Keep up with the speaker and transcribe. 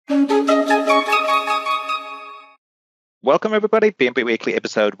welcome everybody. PnP Weekly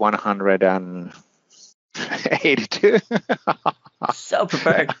episode 182. So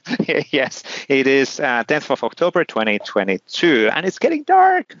prepared. Yes, it is 10th of October 2022, and it's getting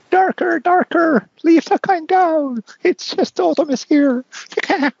darker. Leaves are coming down. It's just autumn is here.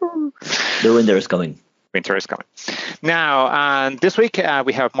 The winter is coming. Winter is coming. Now, this week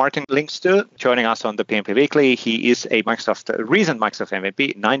we have Martin Lingstuyl joining us on the PnP Weekly. He is a recent Microsoft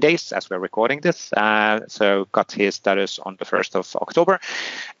MVP, 9 days as we're recording this. So got his status on the 1st of October.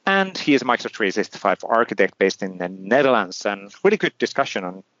 And he is a Microsoft 365 architect based in the Netherlands. And really good discussion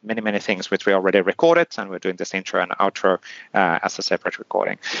on many things which we already recorded. And we're doing this intro and outro as a separate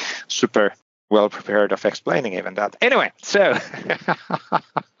recording. Super well prepared of explaining even that. Anyway, so...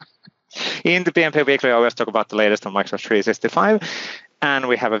 In the PnP Weekly, I always talk about the latest on Microsoft 365, and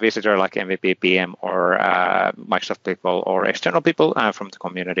we have a visitor like MVP, PM, or Microsoft people or external people from the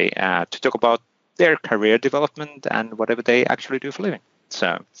community to talk about their career development and whatever they actually do for a living.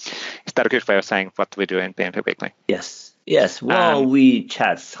 So is that a good way of saying what we do in PnP Weekly? Yes. Well, we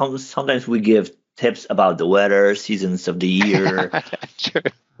chat. Sometimes we give tips about the weather, seasons of the year,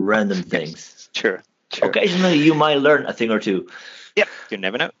 random things. True. Occasionally, you might learn a thing or two. Yep, you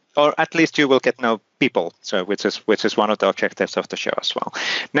never know. Or at least you will get to know people, so which is one of the objectives of the show as well.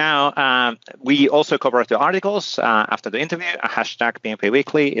 Now, we also cover the articles after the interview. A hashtag PnP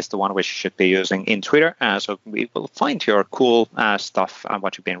Weekly is the one which you should be using in Twitter. So we will find your cool stuff and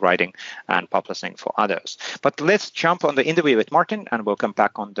what you've been writing and publishing for others. But let's jump on the interview with Martin, and we'll come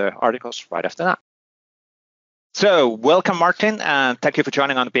back on the articles right after that. So, welcome, Martin, and thank you for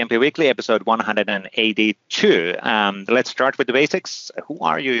joining on the PnP Weekly, episode 182. Let's start with the basics. Who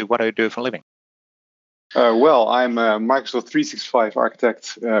are you? What do you do for a living? Well, I'm a Microsoft 365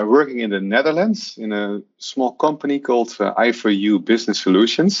 architect working in the Netherlands in a small company called I4-YOU Business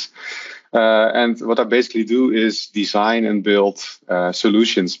Solutions. And what I basically do is design and build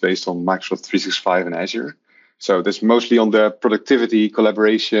solutions based on Microsoft 365 and Azure. So that's mostly on the productivity,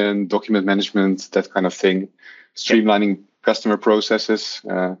 collaboration, document management, that kind of thing. Streamlining customer processes.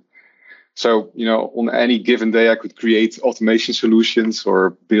 So, on any given day, I could create automation solutions or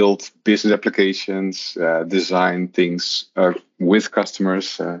build business applications, design things with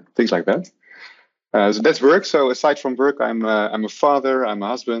customers, things like that. So that's work. So aside from work, I'm a father, I'm a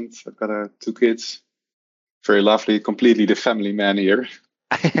husband, I've got 2 kids. Very lovely, completely the family man here.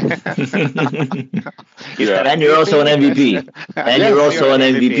 And you're also an MVP. You're also an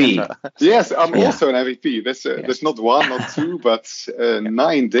MVP. Yes, I'm also an MVP. That's not 1, not 2, but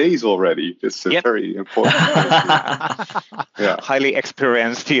 9 days already. That's very important. Highly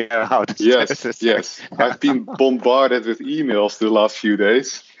experienced here. Yes. I've been bombarded with emails the last few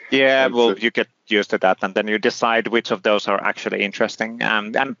days. Yeah, well, you get used to that, and then you decide which of those are actually interesting.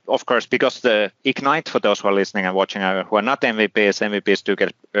 And of course, because the Ignite, for those who are listening and watching who are not MVPs do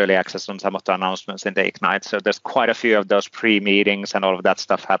get early access on some of the announcements in the Ignite. So there's quite a few of those pre-meetings and all of that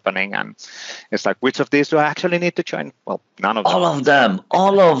stuff happening. And it's like, which of these do I actually need to join? Well, none of them.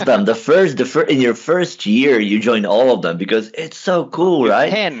 All of them. The first in your first year, you join all of them because it's so cool,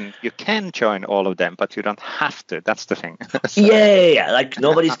 right? You can join all of them, but you don't have to. That's the thing. So. Yeah. Like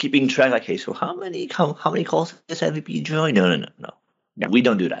nobody's keeping track. Like, hey, so how many calls does MVP join? No. Yeah. We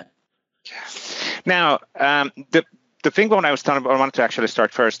don't do that. Now, the thing when I wanted to actually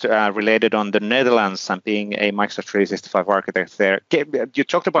start first related on the Netherlands and being a Microsoft 365 architect there. You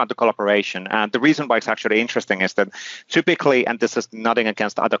talked about the collaboration, and the reason why it's actually interesting is that typically, and this is nothing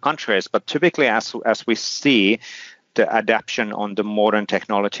against other countries, but typically as we see the adaptation on the modern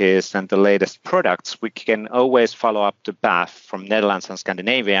technologies and the latest products, we can always follow up the path from Netherlands and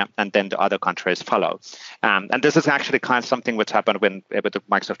Scandinavia, and then the other countries follow. And this is actually kind of something which happened with the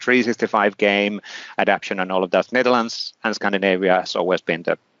Microsoft 365 game adaptation and all of that. Netherlands and Scandinavia has always been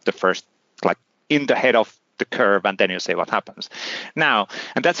the first, like in the head of the curve, and then you see what happens. Now,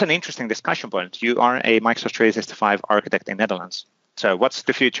 and that's an interesting discussion point. You are a Microsoft 365 architect in Netherlands. So what's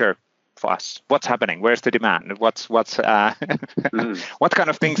the future for us? What's happening? Where's the demand? What kind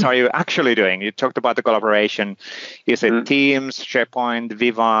of things are you actually doing? You talked about the collaboration. Is it Teams, SharePoint,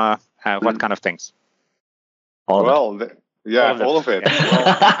 Viva? What kind of things? All of it. There's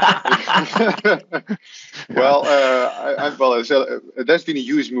been a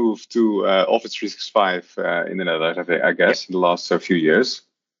huge move to Office 365 in the Netherlands, I guess, in the last few years.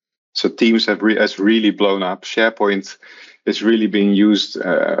 So Teams has really blown up. SharePoint is really being used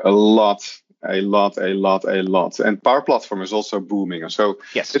a lot. And Power Platform is also booming. So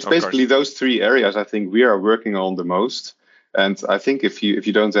it's basically those 3 areas I think we are working on the most. And I think if you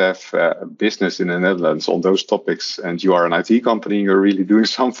don't have a business in the Netherlands on those topics, and you are an IT company, you're really doing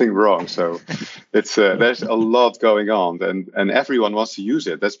something wrong. So it's there's a lot going on, and everyone wants to use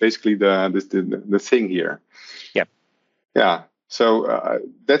it. That's basically the thing here. Yeah. Yeah. So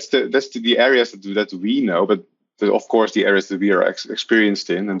that's the areas that we know, but of course the areas that we are experienced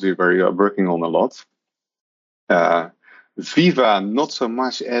in and we are working on a lot. Viva, not so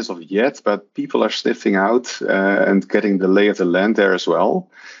much as of yet, but people are sniffing out and getting the lay of the land there as well.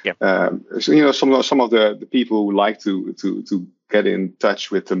 Yeah. So some of the people who like to get in touch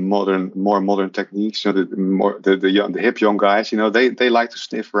with the more modern techniques, the hip young guys, they like to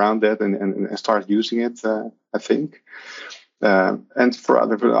sniff around that and start using it. I think, and for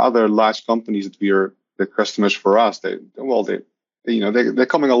other large companies that we are the customers for us, they're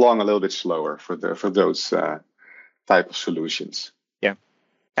coming along a little bit slower for those type of solutions. Yeah,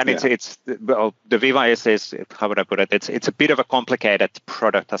 and it's well, the Viva is how would I put it? It's a bit of a complicated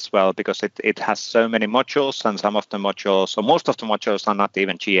product as well, because it has so many modules, and some of the modules, or most of the modules, are not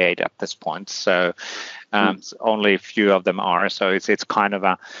even GA'd at this point. So only a few of them are. So it's kind of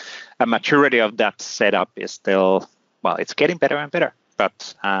a maturity of that setup is still, well, it's getting better and better.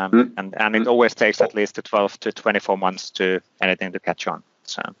 But and it always takes at least 12 to 24 months to anything to catch on.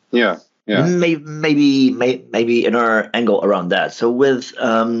 So yeah. Maybe another angle around that. So with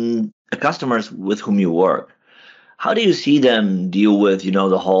customers with whom you work, how do you see them deal with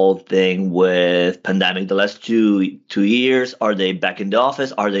the whole thing with pandemic the last two years? Are they back in the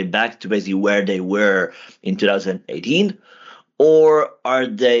office? Are they back to basically where they were in 2018? Or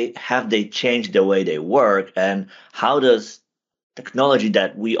have they changed the way they work? And how does technology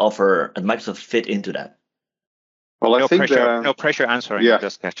that we offer at Microsoft fit into that? Well, no pressure answering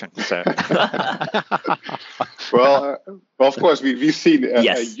this question. So. well, of course, we've seen a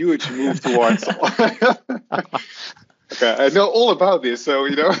huge move towards. Okay, I know all about this, so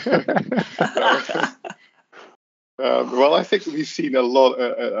well, I think we've seen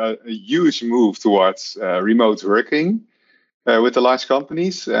a huge move towards remote working with the large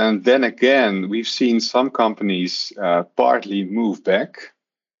companies, and then again, we've seen some companies partly move back.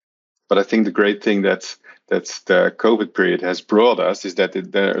 But I think the great thing that the COVID period has brought us is that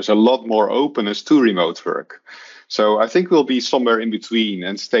there's a lot more openness to remote work. So I think we'll be somewhere in between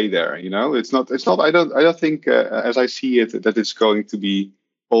and stay there. It's not. I don't think, as I see it, that it's going to be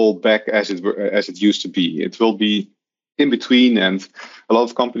all back as it used to be. It will be in between, and a lot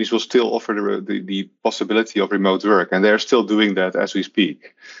of companies will still offer the possibility of remote work, and they're still doing that as we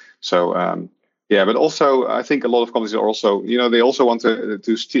speak. So. Yeah, but also I think a lot of companies are also, they also want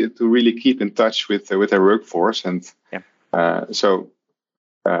to really keep in touch with their workforce, and so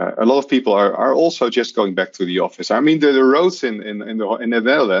a lot of people are also just going back to the office. I mean, the roads in the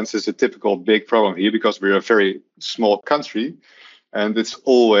Netherlands is a typical big problem here, because we're a very small country, and it's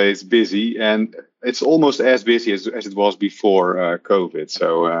always busy, and it's almost as busy as it was before COVID.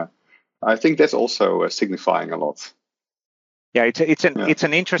 So I think that's also signifying a lot. Yeah, it's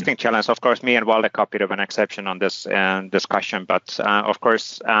an interesting challenge. Of course, me and Waldek are a bit of an exception on this discussion. But of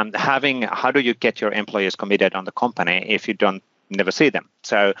course, how do you get your employees committed on the company if you never see them?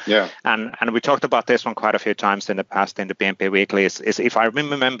 So and we talked about this one quite a few times in the past in the PnP Weekly. Is if I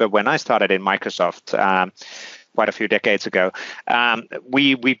remember when I started in Microsoft quite a few decades ago,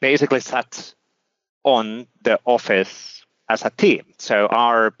 we basically sat on the office as a team. So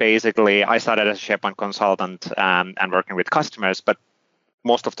I started as a SharePoint consultant and working with customers, but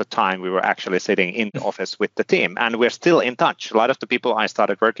most of the time we were actually sitting in the office with the team, and we're still in touch. A lot of the people I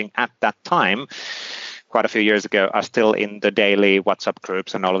started working at that time, quite a few years ago, are still in the daily WhatsApp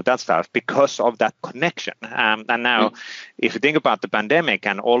groups and all of that stuff because of that connection. And now, if you think about the pandemic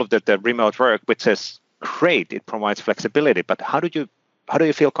and all of the remote work, which is great, it provides flexibility, but how do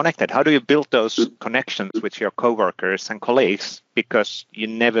you feel connected? How do you build those connections with your coworkers and colleagues, because you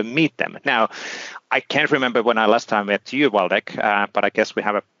never meet them? Now, I can't remember when I last time met you, Waldek, but I guess we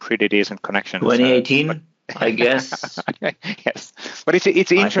have a pretty decent connection. 2018, I guess. Yes, but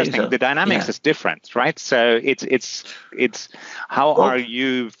it's interesting. So. The dynamics is different, right? So it's how are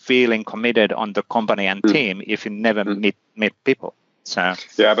you feeling committed on the company and team if you never meet people? So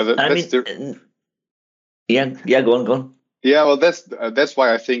yeah, but go on. Yeah, well, that's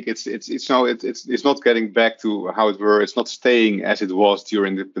why I think it's not getting back to how it were. It's not staying as it was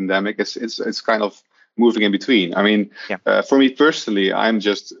during the pandemic. It's kind of moving in between. I mean, for me personally, I'm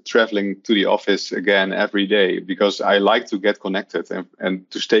just traveling to the office again every day because I like to get connected and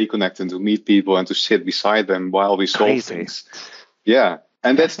to stay connected, and to meet people and to sit beside them while we solve things. Yeah,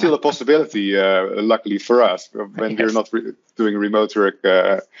 And that's still a possibility, luckily for us, when we're not doing remote work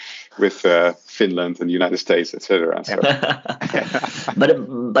with Finland and the United States, etc. So.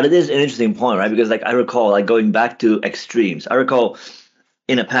 But it is an interesting point, right? Because like I recall, like going back to extremes, I recall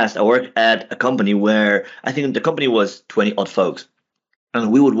in the past I worked at a company where I think the company was 20 odd folks,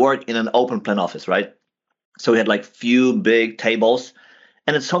 and we would work in an open plan office, right? So we had like few big tables,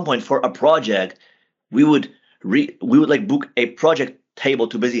 and at some point for a project, we would like book a project table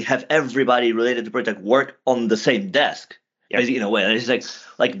to basically have everybody related to project work on the same desk. Basically, in a way, and it's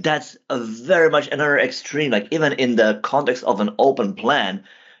like that's a very much another extreme. Like even in the context of an open plan,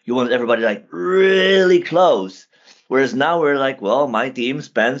 you want everybody like really close. Whereas now we're like, well, my team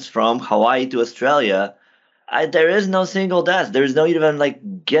spans from Hawaii to Australia. There is no single desk. There is no even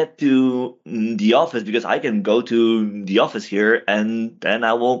like get to the office, because I can go to the office here and then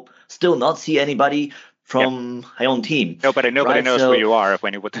I will still not see anybody from my own team. Nobody right? knows who you are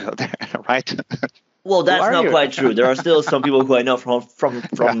when you would tell there, right? Well, that's not quite true. There are still some people who I know from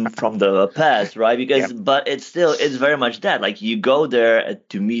the past, right? Because but it's very much that. Like you go there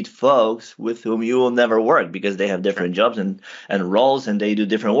to meet folks with whom you will never work because they have different jobs and roles and they do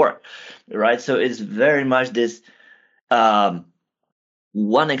different work, right? So it's very much this one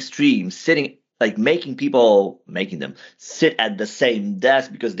extreme, sitting like making them sit at the same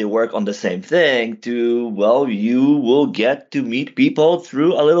desk because they work on the same thing, to, well, you will get to meet people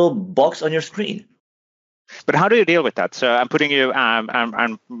through a little box on your screen. But how do you deal with that? So I'm putting you,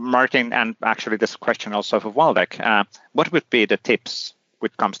 and Martin, and actually this question also for Waldek. What would be the tips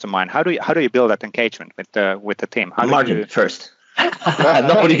which comes to mind? How do you build that engagement with the team? Martin first.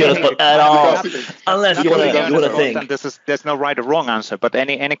 Not putting you on the spot at all, unless you want to think. There's no right or wrong answer, but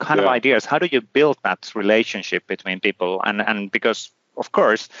any kind of ideas. How do you build that relationship between people? And because of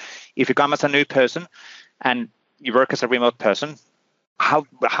course, if you come as a new person and you work as a remote person,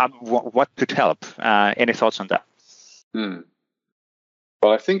 what could help? Any thoughts on that?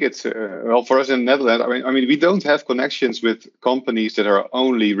 Well, I think it's for us in the Netherlands. I mean, we don't have connections with companies that are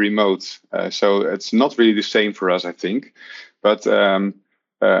only remote, so it's not really the same for us, I think. But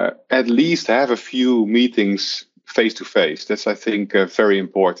at least have a few meetings face to face. That's, I think, very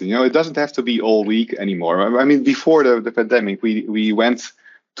important. You know, it doesn't have to be all week anymore. I mean, before the pandemic, we went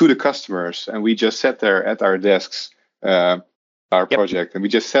to the customers and we just sat there at our desks. Our project, and we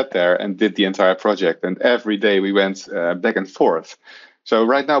just sat there and did the entire project, and every day we went back and forth. So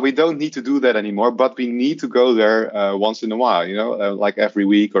right now we don't need to do that anymore, but we need to go there once in a while, you know, like every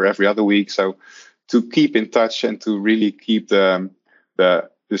week or every other week. So to keep in touch and to really keep to have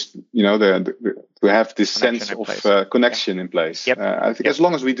this sense of connection in place. I think as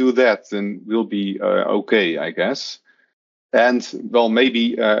long as we do that, then we'll be okay, I guess. And well,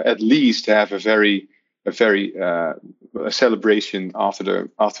 maybe at least have a very celebration after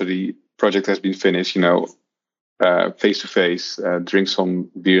the project has been finished, you know, face to face, drink some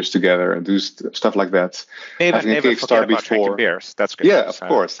beers together and do stuff like that. Never forget about drinking beers. That's good. Yeah, of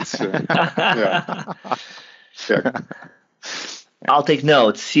course. I'll take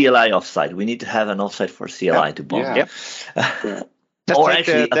note. CLI offsite. We need to have an offsite for CLI to bond. Or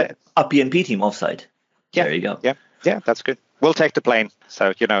actually a PnP team offsite. There you go. Yeah, that's good. We'll take the plane,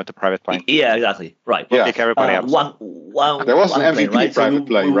 so you know, the private plane. Yeah, exactly. Right. We'll pick everybody up. There was an MVP plane, right? Private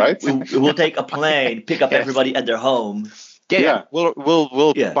plane, right? We'll take a plane, pick up everybody at their home. Yeah. We'll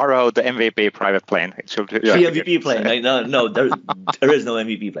borrow the MVP private plane. Free MVP plane. Like, no, there is no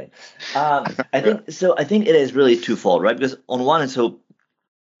MVP plane. I think it is really twofold, right? Because on one hand, so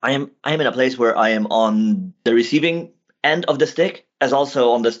I am in a place where I am on the receiving end of the stick, as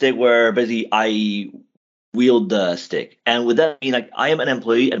also on the stick where basically I wield the stick. And with that, I mean, like, I am an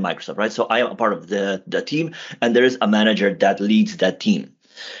employee at Microsoft, right? So I am a part of the team, and there is a manager that leads that team.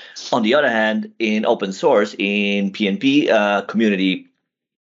 On the other hand, in open source, in PnP community,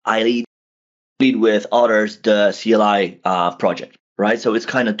 I lead with others the CLI project, right? So it's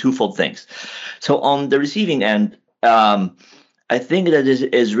kind of twofold things. So on the receiving end, I think that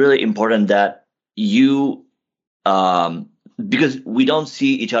it is really important that you because we don't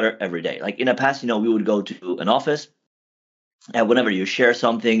see each other every day. Like in the past, you know, we would go to an office, and whenever you share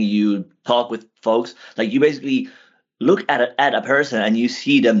something, you talk with folks. Like you basically look at a person and you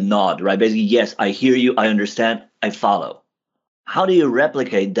see them nod, right? Basically, yes, I hear you, I understand, I follow. How do you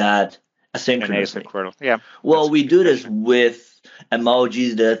replicate that asynchronously? Yeah. Well, we do this with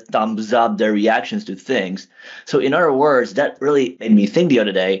emojis, the thumbs up, their reactions to things. So in other words, that really made me think the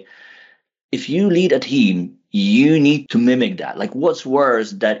other day, if you lead a team, you need to mimic that. Like, what's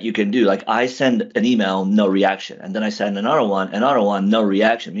worse that you can do? Like, I send an email, no reaction. And then I send another one, no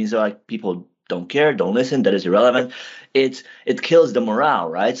reaction. It means like people don't care, don't listen, that is irrelevant. It kills the morale,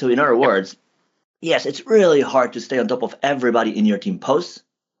 right? So in other words, yes, it's really hard to stay on top of everybody in your team posts,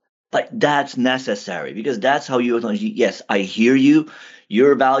 but that's necessary because that's how you acknowledge, yes, I hear you,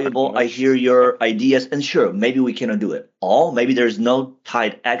 you're valuable, I hear your ideas, and sure, maybe we cannot do it all, maybe there's no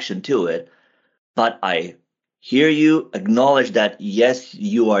tied action to it, but I hear you, acknowledge that, yes,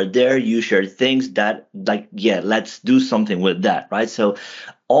 you are there, you share things that, like, yeah, let's do something with that, right? So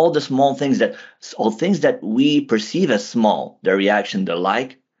all the small things all things that we perceive as small, the reaction, the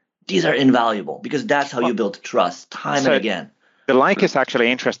like, these are invaluable because that's how you build trust time and again. The like is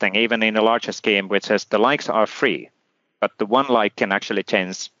actually interesting, even in a larger scheme, which says the likes are free, but the one like can actually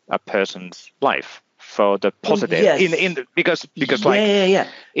change a person's life for the positive. Yes. Because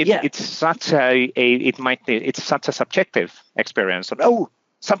it's such it's such a subjective experience. Oh,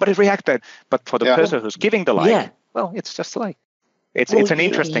 somebody reacted, but for the person who's giving the like, well, it's just like it's an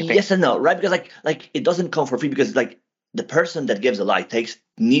interesting thing. Yes and no, right? Because like it doesn't come for free because like the person that gives a like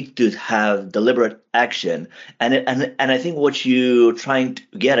needs to have deliberate action, and I think what you're trying to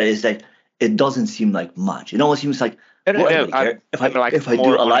get at is that it doesn't seem like much. It almost seems like if I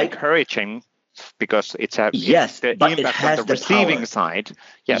do a like, encouraging because it's the impact on the receiving side.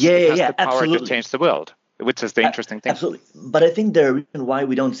 Yes, it has the power absolutely. to change the world, which is the interesting thing. Absolutely, but I think the reason why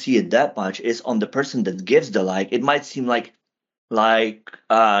we don't see it that much is on the person that gives the like. It might seem like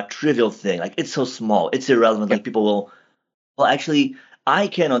a trivial thing, like it's so small, it's irrelevant. Like people will. Well, actually, I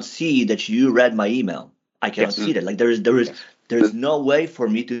cannot see that you read my email. I cannot see that. Like there's no way for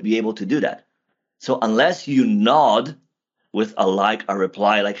me to be able to do that. So unless you nod with a like, a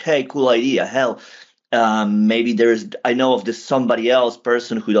reply, like, "Hey, cool idea. Hell, maybe I know of this somebody else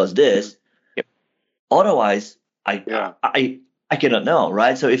person who does this." Yep. Otherwise, I cannot know,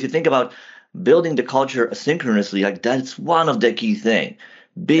 right? So if you think about building the culture asynchronously, like that's one of the key things.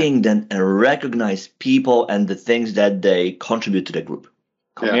 Being then and recognize people and the things that they contribute to the group.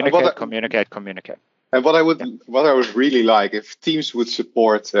 Communicate. And what I would really like if teams would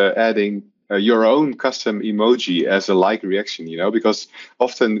support adding your own custom emoji as a like reaction, because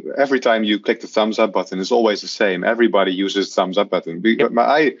often every time you click the thumbs up button, it's always the same. Everybody uses thumbs up button.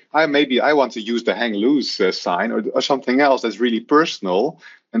 I want to use the hang loose sign or something else that's really personal.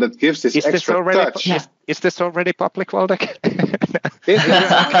 And that gives this extra touch. Is this already public, Waldek?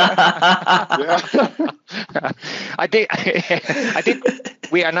 I think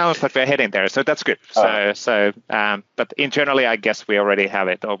we announced that we're heading there, so that's good. But internally, I guess we already have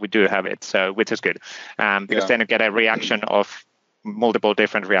it, or we do have it, so which is good, because then you get a reaction of multiple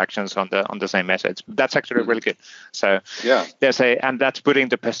different reactions on the same message. That's actually really good. So and that's putting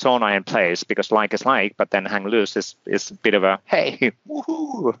the persona in place because like is like, but then hang loose is a bit of a hey,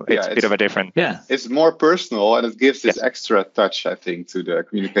 woohoo. It's a bit of a different. Yeah, it's more personal and it gives this extra touch, I think, to the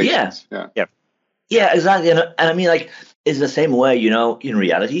communications. Yeah, exactly. And I mean, like, it's the same way, in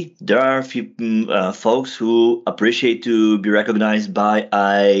reality, there are a few folks who appreciate to be recognized by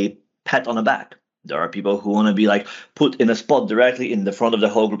a pat on the back. There are people who want to be like put in a spot directly in the front of the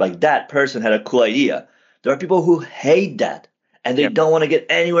whole group, like that person had a cool idea. There are people who hate that and they don't want to get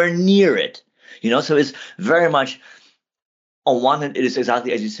anywhere near it. So it's very much on one hand, it is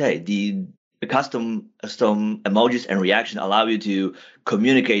exactly as you say, the custom emojis and reaction allow you to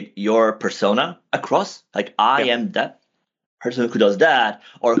communicate your persona across. Like I am that person who does that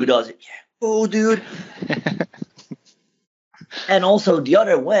or who does, oh, dude. And also the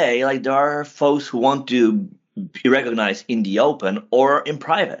other way, like there are folks who want to be recognized in the open or in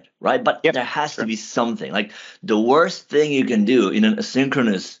private, right? But there has to be something. Like the worst thing you can do in an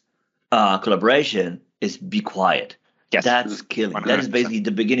asynchronous collaboration is be quiet. Yes. That's killing. 100%. That is basically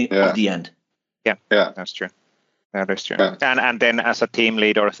the beginning of the end. Yeah, that's true. That is true. Yeah. And then as a team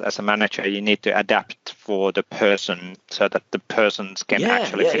leader, as a manager, you need to adapt for the person so that the persons can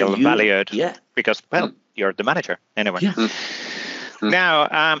actually feel valued. Yeah. Because, you're the manager anyway. Yeah.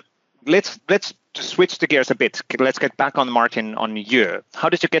 Now, let's switch the gears a bit. Let's get back on Martin, on you. How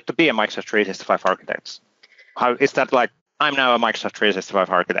did you get to be a Microsoft 365 architect? How is that like? I'm now a Microsoft 365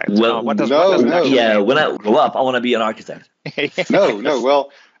 architect. Well, when I grow up, I want to be an architect. No.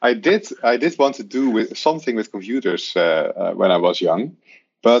 Well, I did want to do something with computers when I was young.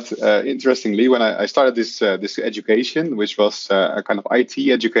 But interestingly, when I started this education, which was a kind of IT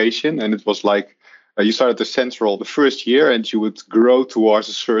education, and it was like you started the first year, and you would grow towards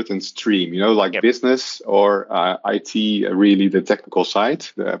a certain stream, like business or IT, really the technical side,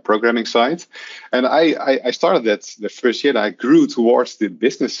 the programming side. And I started that the first year, and I grew towards the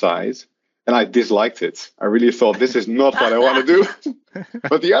business side. and I disliked it. I really thought this is not what I want to do.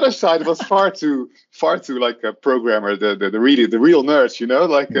 But the other side was far too like a programmer, the real nerds,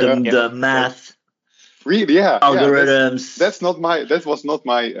 like the math, really, algorithms. That was not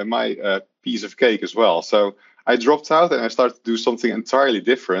my piece of cake as well. So I dropped out and I started to do something entirely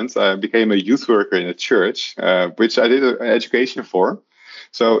different. I became a youth worker in a church, which I did an education for.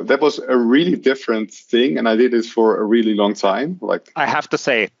 So that was a really different thing, and I did it for a really long time. Like, I have to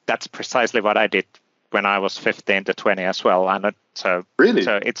say that's precisely what I did when I was 15 to 20 as well. And so really,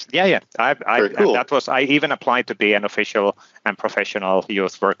 so it's yeah. Very cool. That was, I even applied to be an official and professional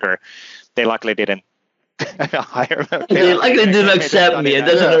youth worker. They luckily didn't hire me. They likely didn't accept me, and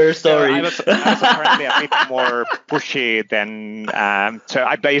that's another story. So I was apparently a bit more pushy than. So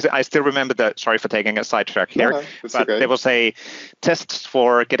I still remember the. Sorry for taking a sidetrack here, but okay. There was a test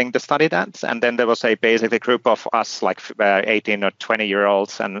for getting the study that, and then there was a basically group of us, like 18 or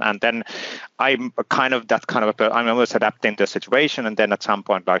 20-year-olds, and then I'm I'm almost adapting the situation, and then at some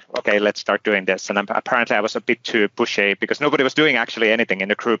point, like, okay, let's start doing this. And apparently I was a bit too pushy because nobody was doing actually anything in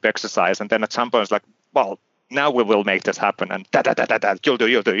the group exercise, and then at some point I was like, well, now we will make this happen, and you'll do.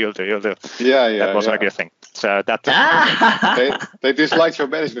 Yeah. That was a good thing. So that they disliked your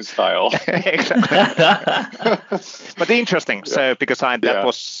management style. Exactly. But interesting. So because I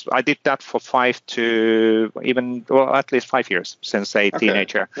did that for 5 to even, well, at least 5 years since a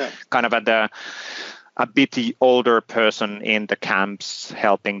teenager, kind of a bit older person in the camps,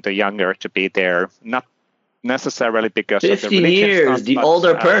 helping the younger to be there, not necessarily because 50 of the religion years, stuff, the but,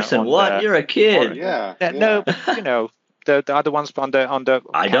 older person. What? You're a kid. No, the other ones on the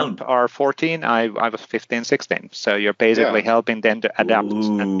camp are 14. I was 15, 16. So you're basically helping them to adapt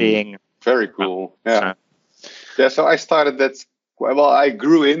and being very cool. So I started that. Well, I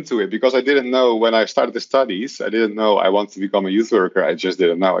grew into it because I didn't know when I started the studies. I didn't know I wanted to become a youth worker. I just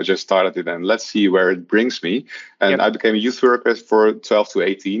didn't know. I just started it, and let's see where it brings me. And I became a youth worker for 12 to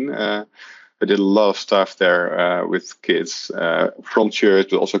 18. I did a lot of stuff there with kids from church,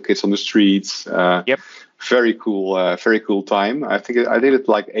 but also kids on the streets. Very cool time. I think I did it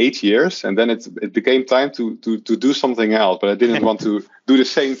like 8 years, and then it became time to do something else. But I didn't want to do the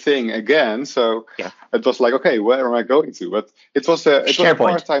same thing again. So it was like, okay, where am I going to? But it was a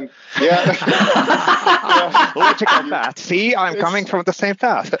part-time. Yeah. Logic on that. See, I'm coming from the same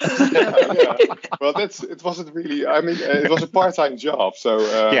path. Well, it wasn't really. I mean, it was a part-time job. So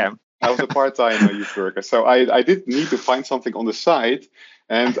I was a part-time youth worker. So I did need to find something on the side.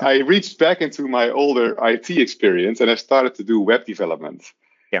 And I reached back into my older IT experience, and I started to do web development.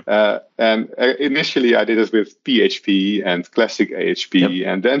 And initially, I did it with PHP and classic AHP.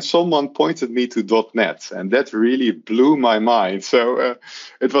 And then someone pointed me to .NET, and that really blew my mind. So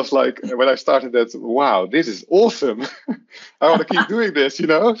it was like, when I started that, wow, this is awesome. I want to keep doing this,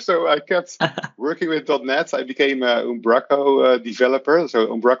 So I kept working with .NET. I became an Umbraco developer. So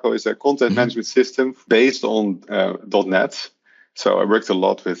Umbraco is a content management system based on .NET. So I worked a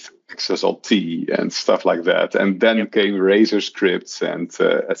lot with XSLT and stuff like that. And then came Razor scripts and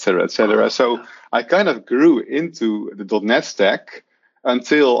et cetera, et cetera. So I kind of grew into the .NET stack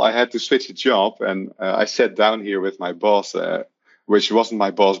until I had to switch a job. And I sat down here with my boss, which wasn't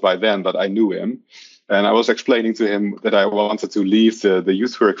my boss by then, but I knew him. And I was explaining to him that I wanted to leave the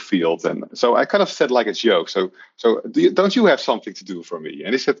youth work field. And so I kind of said like a joke. So don't you have something to do for me?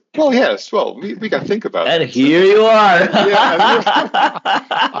 And he said, well, yes. Well, we can think about it. And here you are.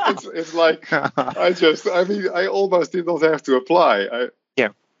 It's like, I almost did not have to apply.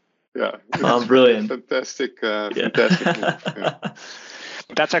 Oh, brilliant. Fantastic.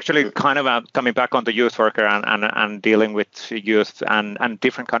 That's actually kind of coming back on the youth worker and dealing with youth and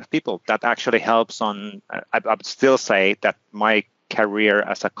different kind of people. That actually helps on, I would still say that my career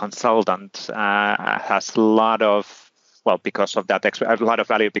as a consultant has a lot of, because of that, a lot of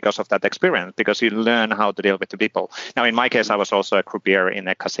value because of that experience, because you learn how to deal with the people. Now, in my case, I was also a croupier in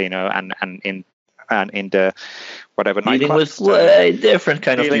a casino and in the whatever dealing with way different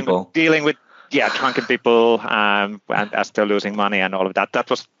kind of people. Dealing with drunken people and still losing money and all of that. That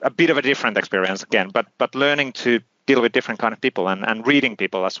was a bit of a different experience again, but learning to deal with different kind of people and reading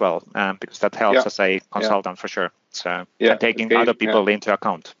people as well, because that helps as a consultant for sure. So and taking other people into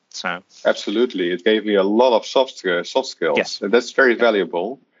account. So absolutely, it gave me a lot of soft skills. Yes, and that's very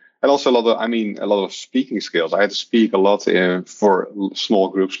valuable. And also a lot of speaking skills. I had to speak a lot for small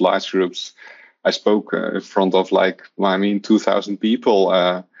groups, large groups. I spoke in front of 2,000 people.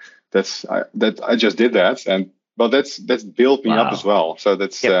 I just did that, but that's built me up as well. So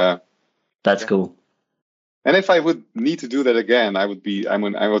that's cool. And if I would need to do that again, I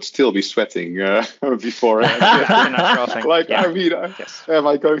would still be sweating before. Like, yeah. am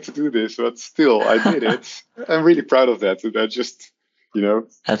I going to do this? But still, I did it. I'm really proud of that. I just,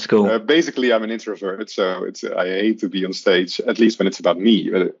 that's cool. Basically, I'm an introvert, so I hate to be on stage, at least when it's about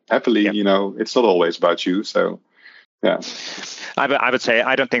me. But happily, it's not always about you. So, yeah. I would say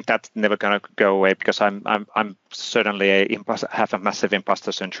I don't think that's never going to go away, because I'm certainly have a massive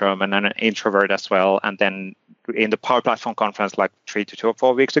imposter syndrome and an introvert as well. And then in the Power Platform conference, like 3 to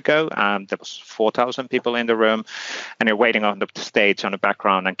 4 weeks ago, there was 4,000 people in the room, and you're waiting on the stage on the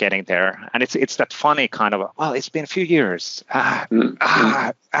background and getting there. And it's that funny kind of, well, it's been a few years. Yeah.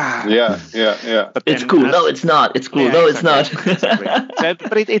 But it's cool. No, it's not. It's cool. No, exactly. It's not.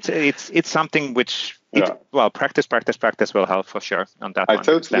 But it's something which. Practice will help for sure on that. I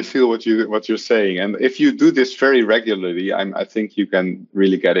totally feel what you're saying, and if you do this very regularly, I think you can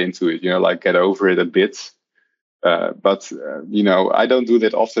really get into it. Like get over it a bit. But I don't do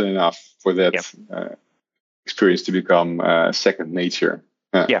that often enough for that experience to become second nature.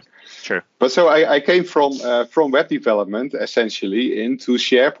 Yeah, sure. But so I came from web development essentially into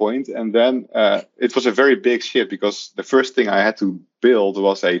SharePoint, and then it was a very big shift, because the first thing I had to build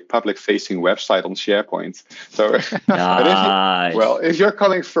was a public-facing website on SharePoint. So, nice. if you're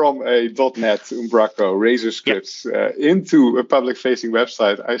coming from a .NET, Umbraco, Razor scripts into a public-facing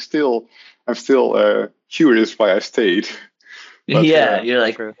website, I'm still curious why I stayed. But, you're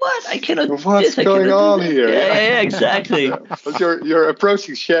like, what? I cannot. What's going on here? Yeah, exactly. But you're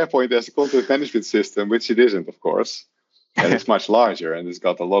approaching SharePoint as a content management system, which it isn't, of course. And it's much larger, and it's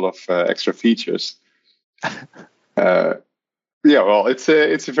got a lot of extra features.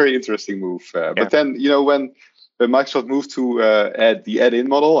 It's a very interesting move. But then, when Microsoft moved to the add-in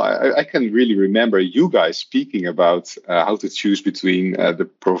model, I can really remember you guys speaking about how to choose between the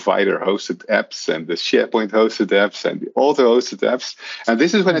provider-hosted apps and the SharePoint-hosted apps and the auto-hosted apps. And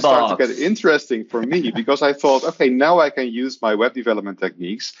this is when it started to get interesting for me, because I thought, okay, now I can use my web development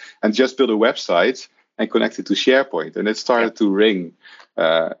techniques and just build a website and connect it to SharePoint. And it started to ring.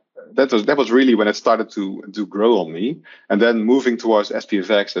 That was really when it started to grow on me. And then moving towards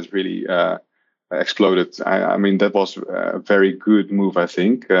SPFX, that really exploded. I mean, that was a very good move, I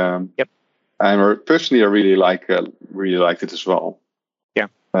think. And personally, I really liked it as well. Yeah.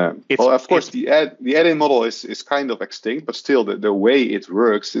 Of course, the add-in model is kind of extinct, but still, the way it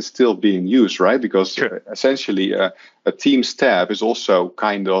works is still being used, right? Because essentially, a Teams tab is also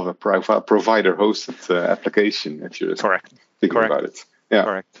kind of a provider-hosted application, if you're thinking about it. Yeah.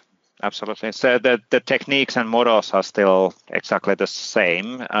 Correct. Absolutely. So the techniques and models are still exactly the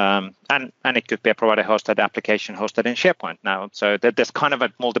same, and it could be a provider-hosted application hosted in SharePoint now. So there's kind of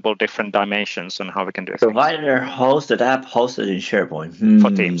multiple different dimensions on how we can do it. Provider-hosted app hosted in SharePoint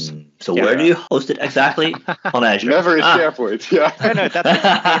for Teams. So where do you host it exactly? On Azure. Never in SharePoint. Yeah. No,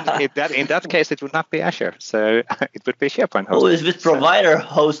 in that case it would not be Azure. So it would be SharePoint hosted. Oh, if it's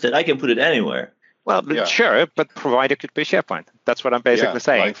provider-hosted, I can put it anywhere. Well, sure, but provider could be SharePoint. That's what I'm basically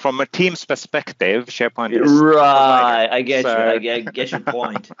saying. Right. From a Teams perspective, SharePoint is right. I get you. I get your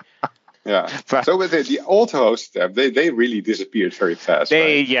point. Yeah. So with the auto-host app, they really disappeared very fast.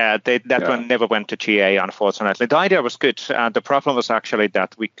 That one never went to GA, unfortunately. The idea was good. The problem was actually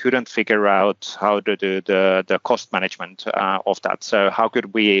that we couldn't figure out how to do the cost management of that. So how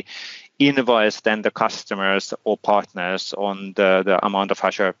could we invoice then the customers or partners on the amount of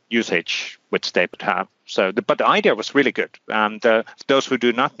Azure usage which they would have. But the idea was really good. And those who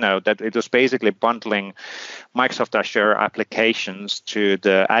do not know, that it was basically bundling Microsoft Azure applications to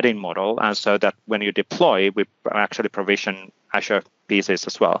the add-in model, and so that when you deploy, we actually provision Azure pieces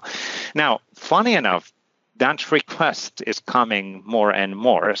as well. Now, funny enough, that request is coming more and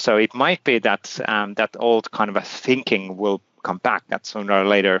more. So it might be that that old kind of a thinking will come back that sooner or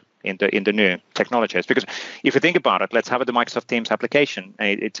later in the new technologies. Because if you think about it, let's have the Microsoft Teams application.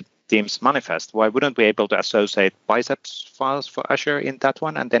 It's a Teams manifest. Why wouldn't we be able to associate biceps files for Azure in that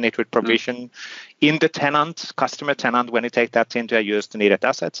one? And then it would provision in the tenant, customer tenant, when you take that into a used needed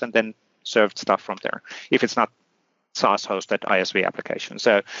assets, and then serve stuff from there. If it's not SaaS hosted ISV application.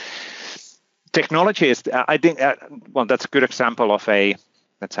 So technology is, I think, that's a good example of a,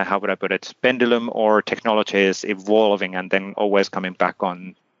 let's say, how would I put it, pendulum, or technology is evolving and then always coming back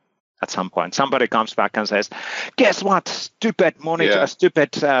on at some point. Somebody comes back and says, guess what, stupid monitor,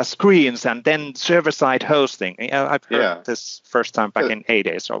 stupid screens, and then server-side hosting. I've heard this first time back in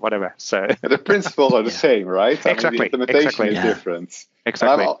 80s or whatever. So the principles are the same, right? Exactly. The implementation is different.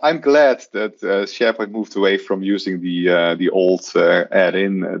 Exactly. I'm glad that SharePoint moved away from using the old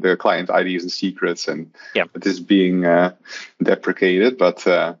add-in, the client IDs and secrets, and it is being deprecated. But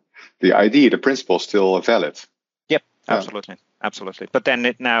the idea, the principle is still valid. Yep, absolutely. But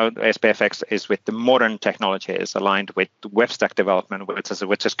then now SPFX is with the modern technology, is aligned with web stack development,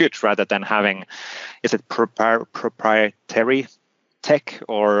 which is good, rather than having, is it proprietary tech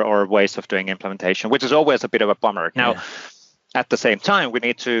or ways of doing implementation, which is always a bit of a bummer. Now, at the same time, we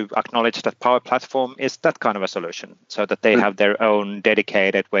need to acknowledge that Power Platform is that kind of a solution, so that they have their own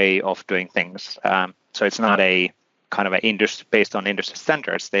dedicated way of doing things. So it's not a kind of based on industry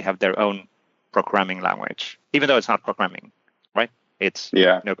standards. They have their own programming language, even though it's not programming, right? It's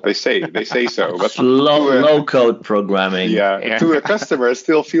no they say so, but low code programming. To a customer, it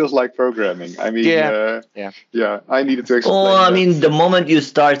still feels like programming. I mean, I needed to explain. Well, I mean, the moment you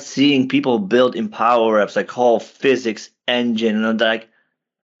start seeing people build in Power Apps like whole physics engine, and like,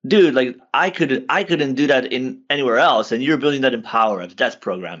 dude, like I couldn't do that in anywhere else, and you're building that in Power Apps. That's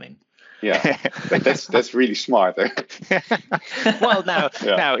programming. Yeah, that's really smart. Well, now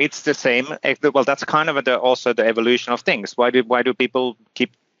it's the same. Well, that's kind of also the evolution of things. Why do people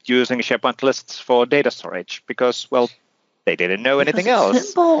keep using SharePoint lists for data storage? Because, well, they didn't know anything else. It's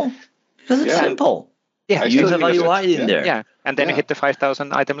simple. Because it's simple. Yeah, you have a UI in there. Yeah, and then you hit the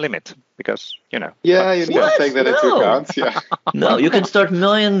 5,000 item limit because, Yeah, you need to take that into account. Yeah. No, you can store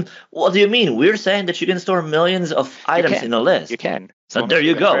million. What do you mean? We're saying that you can store millions of items in a list. You can. So there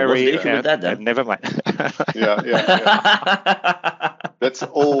you go. What's the issue with that then? Never mind. That's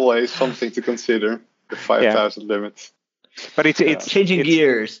always something to consider, the 5,000 limit. But it's changing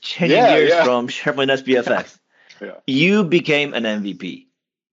gears from SharePoint SPFX. You became an MVP.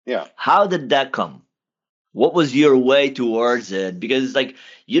 Yeah. How did that come? What was your way towards it? Because like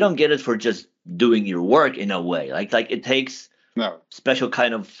you don't get it for just doing your work in a way. Like it takes special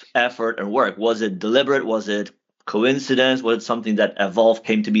kind of effort and work. Was it deliberate? Was it coincidence? Was it something that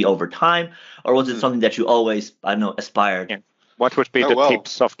came to be over time? Or was it something that you always, aspired? Yeah. What would be the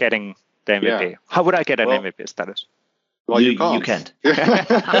tips of getting the MVP? Yeah. How would I get an MVP status? Well, you can't.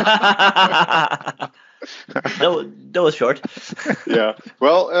 That was short. Yeah.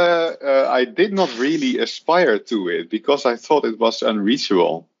 Well, I did not really aspire to it because I thought it was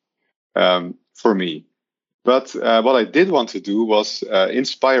unreachable for me. But what I did want to do was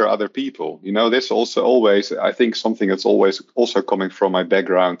inspire other people. That's also always, I think, something that's always also coming from my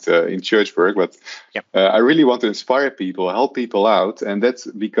background in church work. But I really want to inspire people, help people out, and that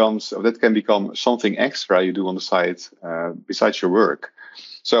can become something extra you do on the side besides your work.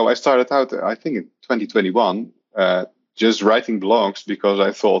 So I started out, I think, in 2021, just writing blogs because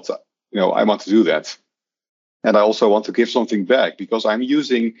I thought, I want to do that. And I also want to give something back because I'm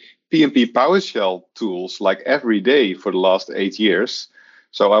using PnP PowerShell tools like every day for the last 8 years.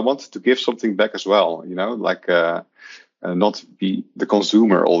 So I wanted to give something back as well, not be the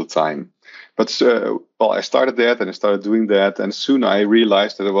consumer all the time. But I started that and I started doing that. And soon I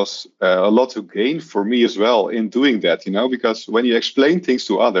realized that there was a lot to gain for me as well in doing that, because when you explain things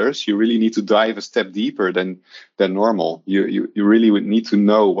to others, you really need to dive a step deeper than normal. You really would need to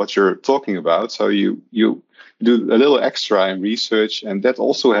know what you're talking about. So you do a little extra in research, and that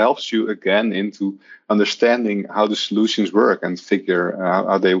also helps you again into understanding how the solutions work and figure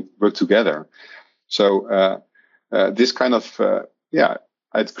how they work together. So this kind of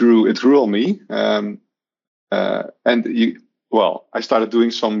it grew on me, I started doing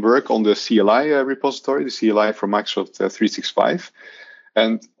some work on the CLI repository, the CLI from Microsoft 365,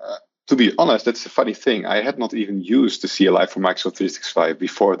 and to be honest, that's a funny thing. I had not even used the CLI for Microsoft 365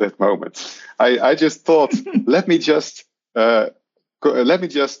 before that moment. I just thought, let me just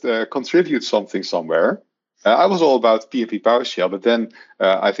contribute something somewhere. I was all about PnP PowerShell, but then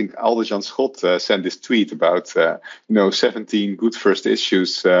I think Aldejan Schot sent this tweet about 17 good first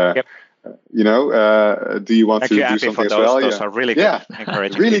issues. Do you want to do something as well? Those are really good,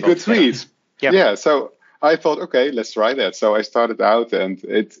 encouraging really people. good tweets. Yeah. So I thought, okay, let's try that. So I started out, and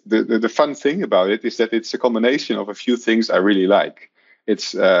the fun thing about it is that it's a combination of a few things I really like.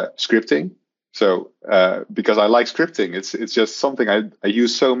 It's scripting. So because I like scripting, it's just something I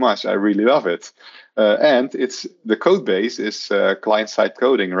use so much. I really love it. And it's the code base is client-side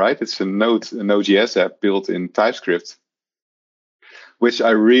coding, right? It's a Node.js app built in TypeScript, which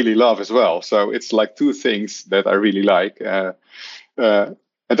I really love as well. So it's like two things that I really like.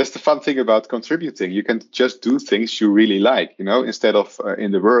 And that's the fun thing about contributing. You can just do things you really like, instead of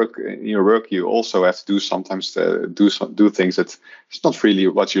in your work, you also have to do sometimes do things that it's not really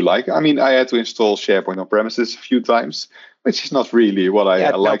what you like. I mean, I had to install SharePoint on premises a few times, which is not really what I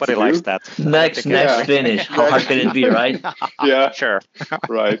like to do. Nobody likes that. Next finish. How hard can it be, right? Yeah, sure.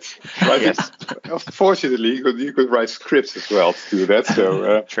 Right. Yes. Fortunately, you could write scripts as well to do that.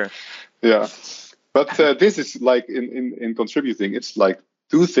 So sure. Yeah. But this is like in contributing, it's like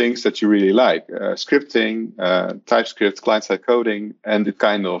do things that you really like, scripting, TypeScript, client-side coding, and it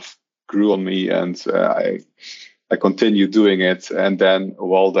kind of grew on me, and I continued doing it. And then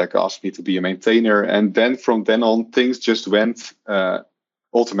Waldeck asked me to be a maintainer, and then from then on, things just went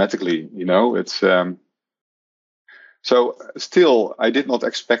automatically. It's so still I did not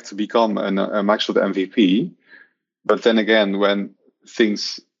expect to become a Microsoft MVP, but then again, when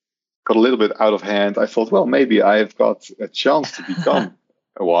things got a little bit out of hand, I thought, well, maybe I've got a chance to become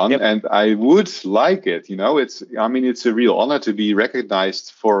one, yep. And I would like it. It's a real honor to be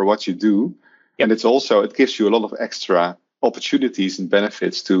recognized for what you do, yep. And it gives you a lot of extra opportunities and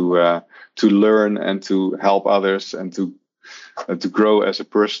benefits to learn and to help others and to grow as a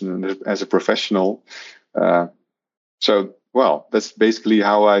person and as a professional. That's basically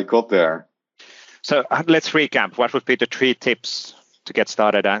how I got there. So let's recap. What would be the 3 tips to get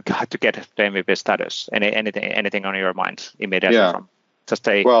started and to get the MVP status? Anything on your mind immediately from just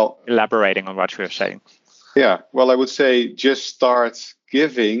elaborating on what you're saying? Yeah, well, I would say just start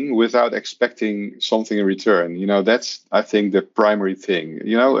giving without expecting something in return. That's, I think, the primary thing.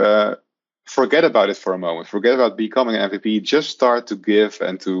 Forget about it for a moment. Forget about becoming an MVP. Just start to give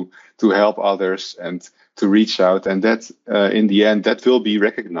and to help others and to reach out, and that in the end that will be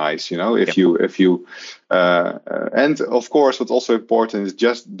recognized. If you and of course, what's also important is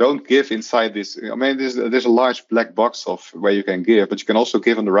just don't give inside this. There's a large black box of where you can give, but you can also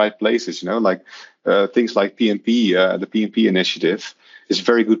give in the right places. Like things like PnP, the PnP initiative is a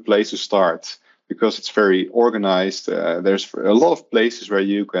very good place to start, because it's very organized. There's a lot of places where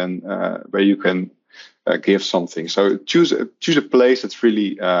you can give something. So choose a place that's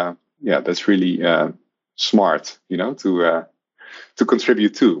really smart, to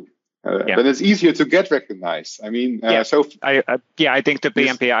contribute to. Then it's easier to get recognized. I think the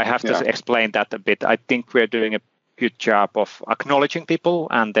PnP, I have to explain that a bit. I think we're doing a good job of acknowledging people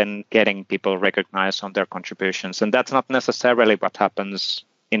and then getting people recognized on their contributions, and that's not necessarily what happens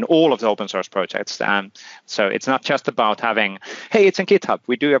in all of the open source projects. So it's not just about having, hey, it's in GitHub,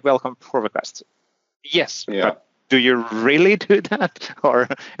 we do a welcome pull request. Yes, but do you really do that? How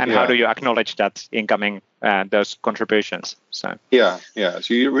do you acknowledge that incoming those contributions? So So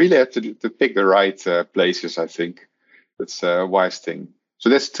you really have to pick the right places. I think that's a wise thing. So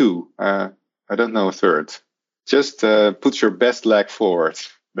that's 2. I don't know a third. Just put your best leg forward.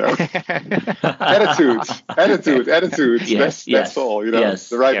 No. Attitude. Yes, that's all.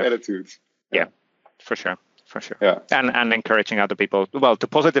 The right attitude. Yeah, for sure. Yeah, and encouraging other people. Well, the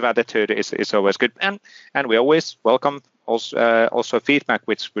positive attitude is always good, and we always welcome also feedback,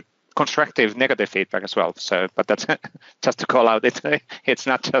 which would constructive, negative feedback as well. So, but that's just to call out. It's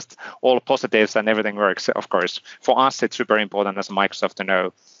not just all positives and everything works. Of course, for us, it's super important as a Microsoft to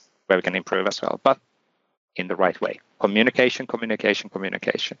know where we can improve as well, but in the right way. Communication.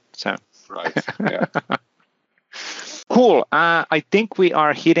 So right. Yeah. Cool. I think we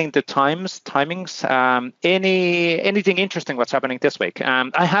are hitting the timings. Anything interesting what's happening this week?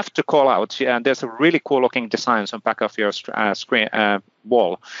 I have to call out. There's a really cool looking designs on back of your screen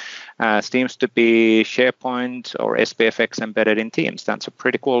wall. Seems to be SharePoint or SPFX embedded in Teams. That's a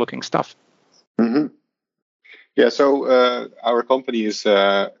pretty cool looking stuff. Mm-hmm. Yeah. So our company is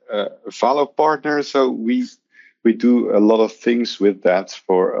a Valo partner. So we do a lot of things with that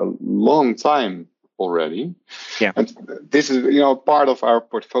for a long time already. Yeah. And this is, part of our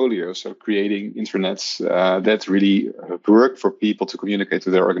portfolio. So creating intranets that really work for people to communicate to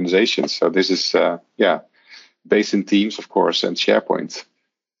their organizations. So this is, based in Teams, of course, and SharePoint.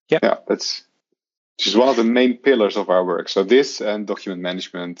 Yeah, that's just one of the main pillars of our work. So this and document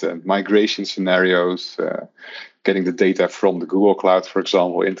management and migration scenarios, getting the data from the Google Cloud, for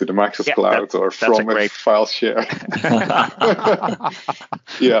example, into the Microsoft Cloud or from a file share.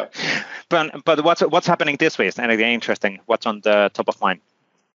 Yeah. But what's happening this week? Anything interesting? What's on the top of mind?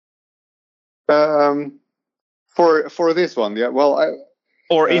 For this one, yeah. Well,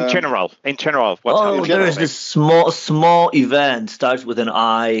 in general. There is this small event, starts with an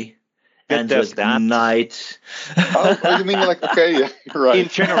I. And with night. You mean okay, right. In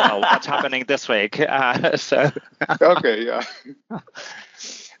general, what's happening this week? Okay, yeah.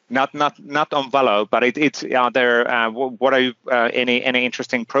 Not on Valo, but it's are there. What are you, any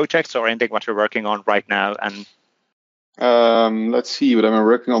interesting projects or anything what you're working on right now? And let's see what I'm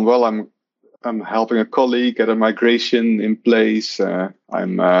working on. Well, I'm helping a colleague get a migration in place.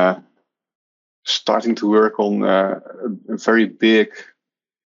 I'm starting to work on a very big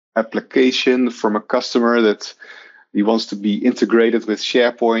application from a customer that he wants to be integrated with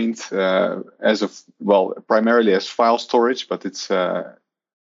SharePoint primarily as file storage, but it's a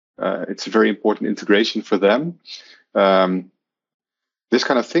very important integration for them. This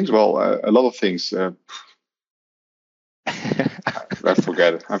kind of things. Well, a lot of things. I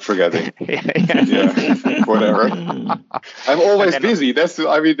forget it. I'm forgetting. Yeah, whatever. I'm always busy. That's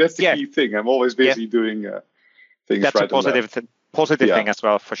the key thing. I'm always busy doing things. That's right a positive thing as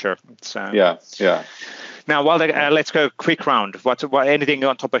well, for sure. Yeah. Now, let's go quick round. What anything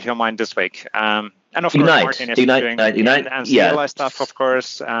on top of your mind this week? And of course, Martin is doing Ignite, and CLI stuff, of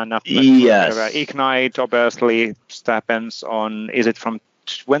course. And yes. Ignite, obviously, happens on. Is it from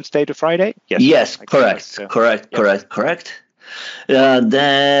Wednesday to Friday? Yes. Correct.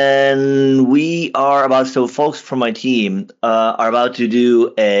 Then we are about, so folks from my team are about to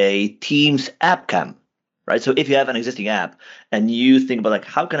do a Teams app camp, right? So if you have an existing app and you think about like,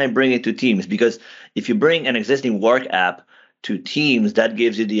 how can I bring it to Teams? Because if you bring an existing work app to Teams, that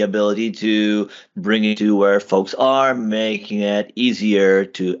gives you the ability to bring it to where folks are, making it easier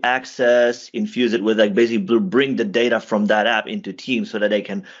to access, infuse it with like basically bring the data from that app into Teams so that they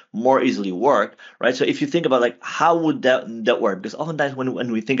can more easily work, right? So if you think about like, how would that work? Because oftentimes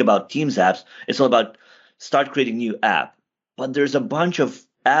when we think about Teams apps, it's all about start creating new app, but there's a bunch of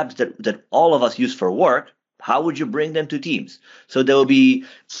apps that all of us use for work. How would you bring them to Teams? So they will be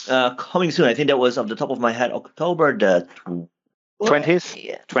coming soon. I think that was off the top of my head, October the 20th.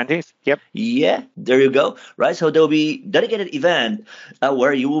 Yep. Yeah, there you go. Right. So there will be dedicated event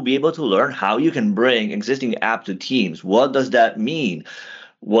where you will be able to learn how you can bring existing app to Teams. What does that mean?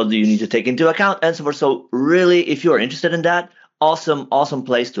 What do you need to take into account? And so forth. So really, if you're interested in that, awesome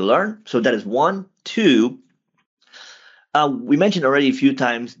place to learn. So that is one. Two, we mentioned already a few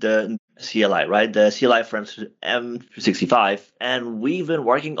times the CLI, right? The CLI for M365, and we've been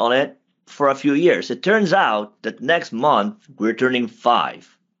working on it for a few years. It turns out that next month we're turning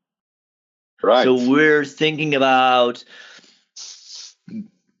 5. Right. So we're thinking about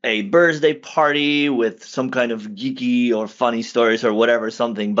a birthday party with some kind of geeky or funny stories or whatever,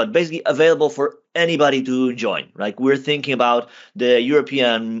 something, but basically available for anybody to join. Like we're thinking about the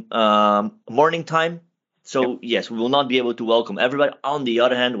European morning time. So yes, we will not be able to welcome everybody. On the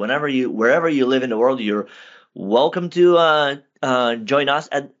other hand, wherever you live in the world, you're welcome to join us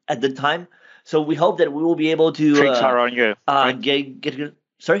at the time. So we hope that we will be able to. Drinks are on you. Right?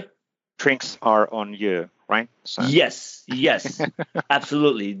 Sorry. Drinks are on you, right? So. Yes,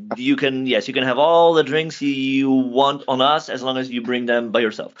 absolutely. You can have all the drinks you want on us as long as you bring them by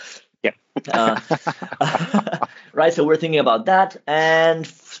yourself. Yeah. Right. So we're thinking about that, and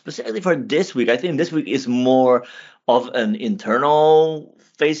specifically for this week, I think this week is more of an internal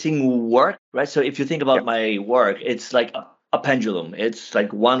facing work, right? So if you think about my work, it's like a pendulum. It's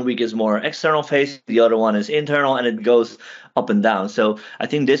like 1 week is more external facing, the other one is internal, and it goes up and down. So I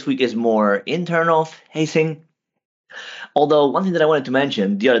think this week is more internal facing. Although one thing that I wanted to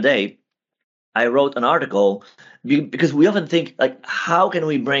mention the other day, I wrote an article because we often think like, how can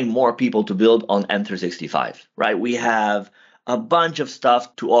we bring more people to build on M365, right? We have a bunch of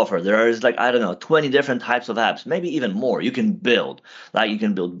stuff to offer. There is 20 different types of apps, maybe even more. You can build, you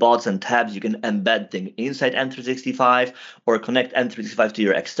can build bots and tabs. You can embed things inside M365 or connect M365 to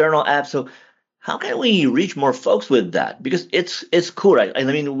your external app. So how can we reach more folks with that? Because it's cool, right? I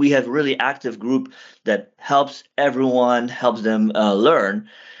mean, we have really active group that helps everyone, helps them learn.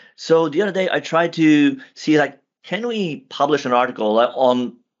 So the other day I tried to see can we publish an article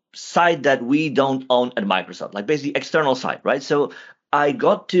on site that we don't own at Microsoft, basically external site, right? So I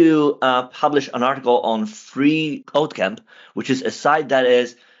got to publish an article on Free Code Camp, which is a site that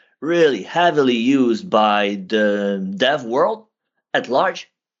is really heavily used by the dev world at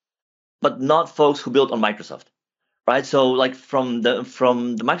large, but not folks who build on Microsoft, right? So from the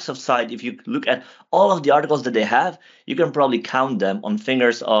Microsoft side, if you look at all of the articles that they have, you can probably count them on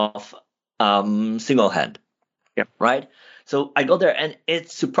fingers of single hand. Yeah. Right. So I got there, and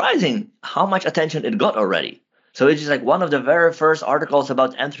it's surprising how much attention it got already. So it's just one of the very first articles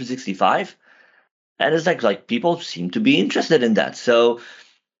about M365, and it's like people seem to be interested in that. So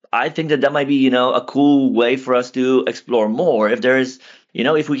I think that might be a cool way for us to explore more if there is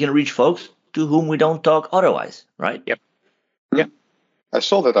if we can reach folks to whom we don't talk otherwise, right? Yep. Yeah. I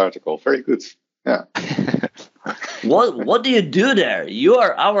saw that article. Very good. Yeah. What do you do there? You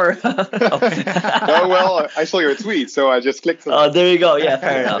are our. Oh well, I saw your tweet, so I just clicked on. Oh, there you go. Yeah,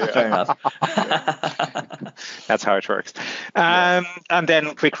 fair enough. That's how it works. And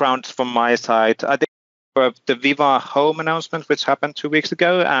then quick round from my side. I think the Viva Home announcement, which happened 2 weeks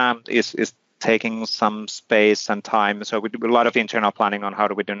ago, is taking some space and time. So we do a lot of internal planning on how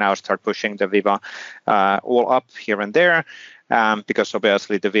do we do now start pushing the Viva all up here and there. because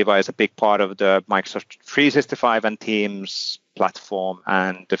obviously the Viva is a big part of the Microsoft 365 and Teams platform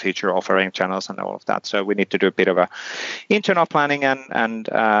and the future offering channels and all of that. So we need to do a bit of a internal planning and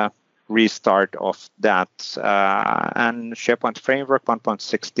restart of that. And SharePoint Framework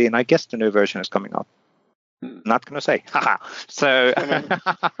 1.16, I guess the new version is coming up. Not going to say. So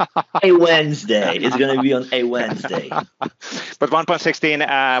a Wednesday. It's going to be on a Wednesday. But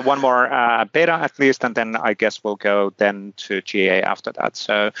 1.16, one more beta at least, and then I guess we'll go then to GA after that.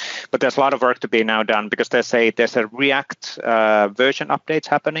 So, but there's a lot of work to be now done because there's a React version updates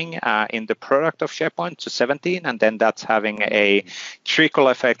happening in the product of SharePoint to 17, and then that's having a trickle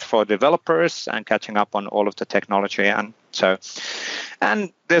effect for developers and catching up on all of the technology. And so,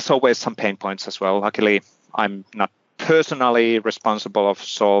 and there's always some pain points as well. Luckily, I'm not personally responsible of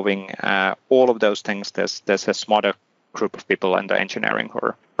solving all of those things. There's a smarter group of people in the engineering who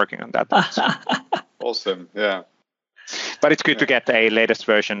are working on that. Awesome, yeah. But it's good to get a latest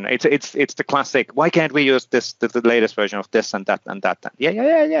version. It's the classic. Why can't we use this the latest version of this and that and that?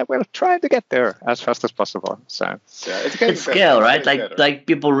 Yeah. We're trying to get there as fast as possible. So yeah, it's scale, right? Like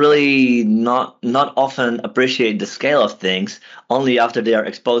people really not often appreciate the scale of things only after they are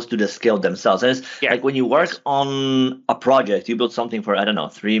exposed to the scale themselves. And it's like when you work on a project, you build something for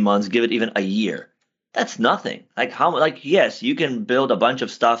 3 months, give it even a year. That's nothing. Yes, you can build a bunch of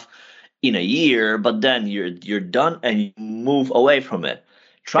stuff in a year, but then you're done and you move away from it.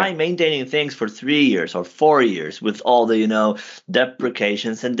 Try maintaining things for 3 years or 4 years with all the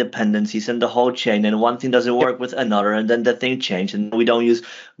deprecations and dependencies and the whole chain, and one thing doesn't work with another, and then the thing changed, and we don't use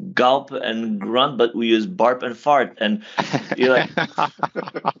gulp and grunt, but we use barp and fart, and you're like,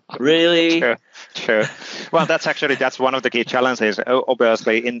 really? True. Well, that's one of the key challenges.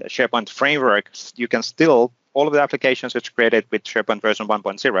 Obviously, in SharePoint framework, you can still all of the applications which created with SharePoint version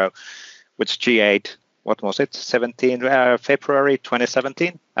 1.0, which G8, what was it, February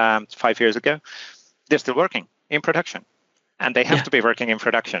 2017, 5 years ago, they're still working in production. And they have to be working in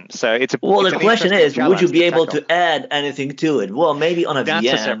production. So the question is, would you be able to add anything to it? Well, maybe on a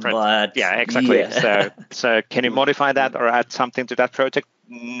VM, but... Yeah, exactly. Yeah. So can you modify that or add something to that project?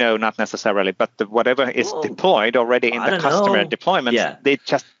 No, not necessarily. But whatever is deployed already in the customer deployments, they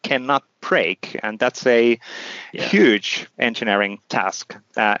just cannot break. And that's a huge engineering task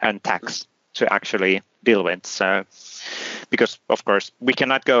and tax to actually deal with. So, because of course we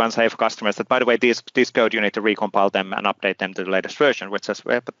cannot go and say for customers that, by the way, this code you need to recompile them and update them to the latest version, which says,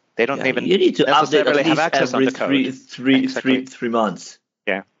 but they don't even you need to necessarily update have access every on the code. 3 months.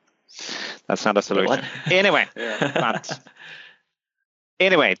 Yeah, that's not a solution. Anyway,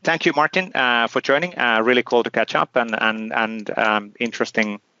 anyway, thank you, Martin, for joining. Really cool to catch up and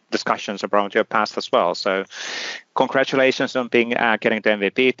interesting discussions around your past as well. So congratulations on getting the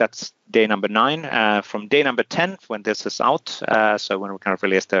MVP. That's day number 9. From day number 10, when this is out, so when we kind of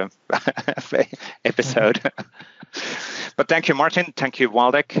release the episode. But thank you, Martin. Thank you,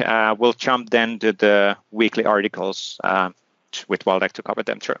 Waldek. We'll jump then to the weekly articles with Waldek to cover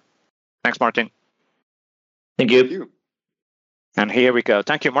them through. Thanks, Martin. Thank you. And here we go.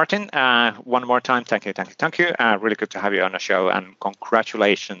 Thank you, Martin. One more time. Thank you. Really good to have you on the show. And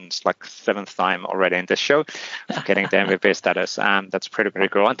congratulations, like 7th time already in this show, for getting the MVP status. That's pretty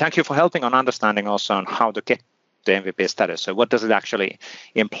cool. And thank you for helping on understanding also on how to get the MVP status. So what does it actually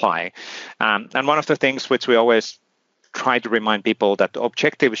imply? And one of the things which we always try to remind people that the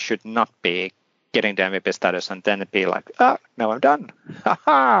objective should not be getting the MVP status and then be like, now I'm done.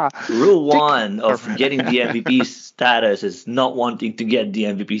 Rule 1 of getting the MVP status is not wanting to get the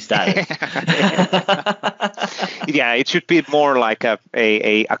MVP status. Yeah, it should be more like a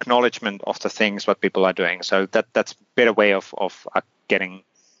acknowledgement of the things what people are doing. So that's a better way of getting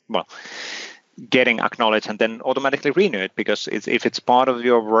acknowledged and then automatically renewed, because if it's part of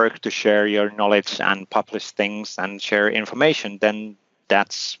your work to share your knowledge and publish things and share information, then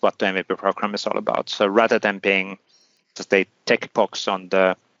that's what the MVP program is all about. So rather than being just a tick box on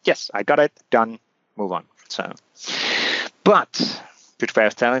the, yes, I got it, done, move on. So, but good way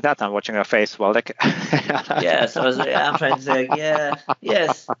of telling that. I'm watching your face, Waldek. Yes, I'm trying to say,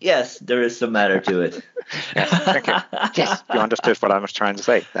 yes, there is some matter to it. Yes, thank you. Yes, you understood what I was trying to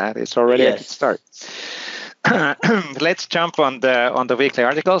say. That is already a good start. Let's jump on the weekly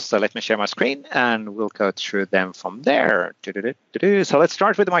articles. So let me share my screen and we'll go through them from there. So let's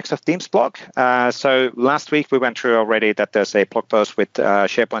start with the Microsoft Teams blog. So last week we went through already that there's a blog post with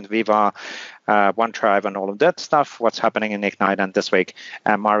SharePoint, Viva, OneDrive, and all of that stuff. What's happening in Ignite? And this week,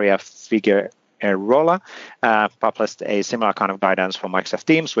 Maria Figueroa published a similar kind of guidance for Microsoft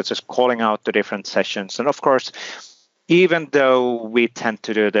Teams, which is calling out the different sessions. And of course, even though we tend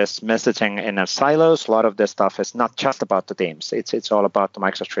to do this messaging in a silos, a lot of this stuff is not just about the teams. It's all about the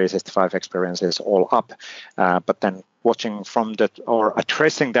Microsoft 365 experiences all up, but then watching from that or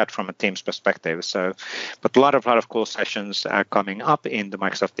addressing that from a team's perspective. So, but a lot of cool sessions are coming up in the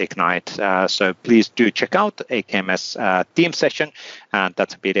Microsoft Ignite. So please do check out AKMS team session, and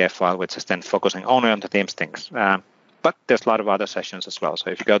that's a PDF file which is then focusing only on the teams things. But there's a lot of other sessions as well. So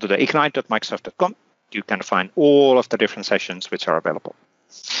if you go to the ignite.microsoft.com, you can find all of the different sessions which are available.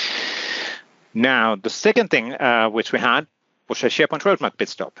 Now, the second thing which we had was a SharePoint roadmap pit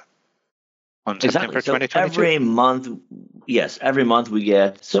stop on September 2022. Every month we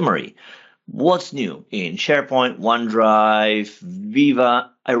get summary. What's new in SharePoint, OneDrive,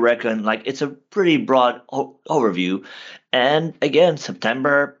 Viva? I reckon it's a pretty broad overview. And again,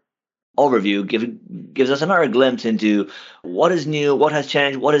 September overview gives us another glimpse into what is new, what has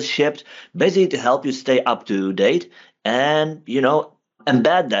changed, what is shipped, basically to help you stay up to date and,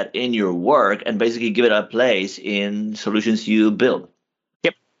 embed that in your work and basically give it a place in solutions you build.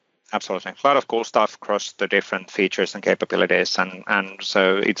 Yep, absolutely. A lot of cool stuff across the different features and capabilities. And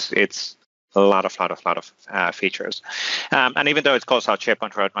so it's a lot of features. And even though it's called out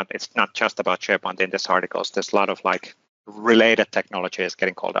SharePoint Roadmap, it's not just about SharePoint in this article. There's a lot of related technology is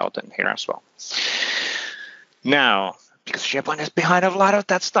getting called out in here as well. Now, because SharePoint is behind a lot of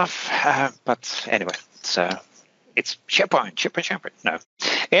that stuff, but anyway, so it's SharePoint. No,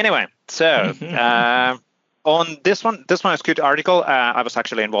 anyway, so on this one is good article. I was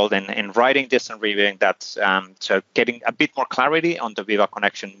actually involved in writing this and reviewing that. So getting a bit more clarity on the Viva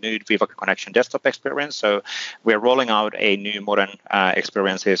Connection desktop experience. So we're rolling out a new modern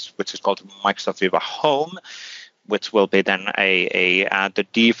experiences, which is called Microsoft Viva Home, which will be then the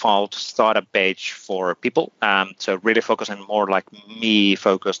default startup page for people. So really focusing more me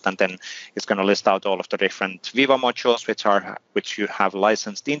focused, and then it's going to list out all of the different Viva modules which you have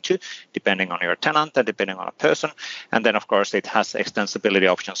licensed into, depending on your tenant and depending on a person. And then of course it has extensibility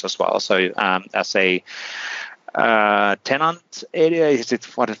options as well. So as a tenant area,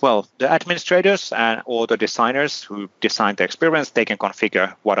 the administrators or the designers who design the experience, they can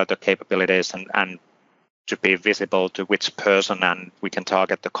configure what are the capabilities and to be visible to which person, and we can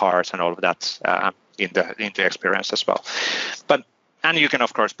target the cars and all of that in the experience as well. And you can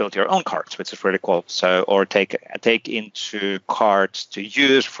of course build your own cards, which is really cool. So or take into cards to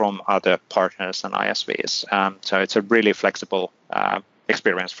use from other partners and ISVs. So it's a really flexible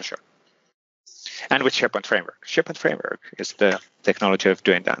experience for sure. And with SharePoint Framework is the technology of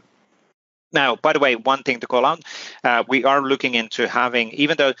doing that. Now, by the way, one thing to call out, we are looking into having,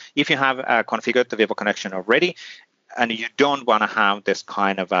 even though if you have configured the Viva connection already, and you don't want to have this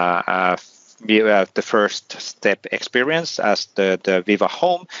kind of the first step experience as the Viva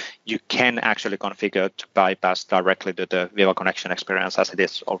Home, you can actually configure to bypass directly to the Viva connection experience as it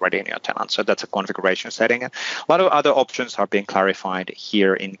is already in your tenant. So that's a configuration setting. A lot of other options are being clarified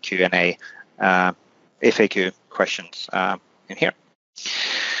here in Q&A, FAQ questions in here.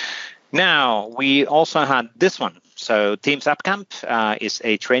 Now, we also had this one. So Teams App Camp is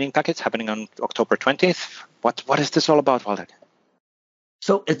a training package happening on October 20th. What is this all about, Walter?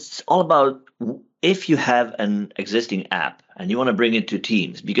 So it's all about if you have an existing app and you want to bring it to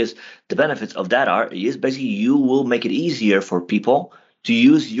Teams, because the benefits of that is basically you will make it easier for people to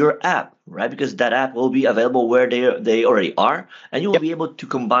use your app, right? Because that app will be available where they already are, and you will be able to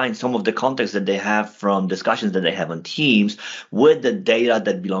combine some of the context that they have from discussions that they have on Teams with the data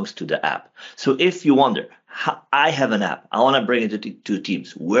that belongs to the app. So if you wonder, I have an app, I want to bring it to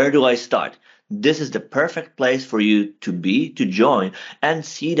Teams, where do I start? This is the perfect place for you to join and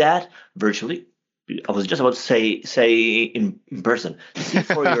see that virtually. I was just about to say in person. See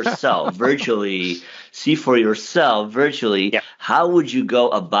for yourself virtually. Yeah. How would you go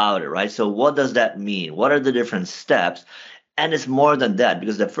about it, right? So what does that mean? What are the different steps? And it's more than that,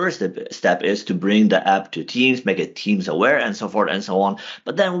 because the first step is to bring the app to Teams, make it Teams aware, and so forth and so on.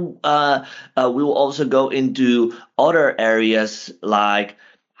 But then we will also go into other areas like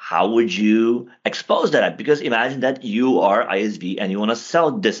how would you expose that app? Because imagine that you are ISV and you want to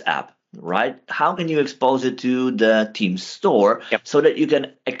sell this app, right? How can you expose it to the Teams store so that you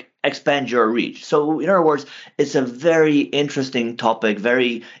can expand your reach? So in other words, it's a very interesting topic,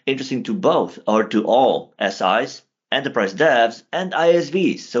 very interesting to both or to all SIs, enterprise devs, and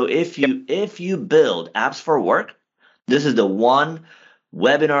ISVs. So if you build apps for work, this is the one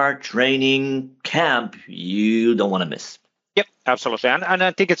webinar training camp you don't want to miss. Yep, Absolutely, and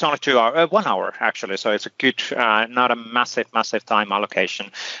I think it's only 1 hour actually, so it's a good, not a massive time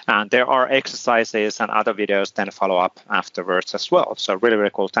allocation. And there are exercises and other videos then follow up afterwards as well. So really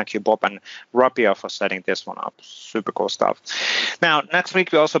cool. Thank you, Bob and Rabia, for setting this one up. Super cool stuff. Now, next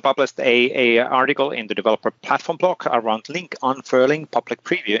week we also published a article in the developer platform blog around link unfurling public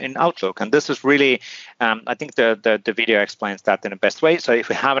preview in Outlook, and this is really, I think the video explains that in the best way. So if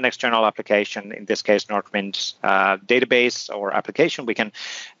we have an external application, in this case Northwind's database or application, we can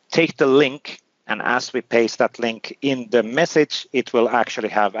take the link, and as we paste that link in the message, it will actually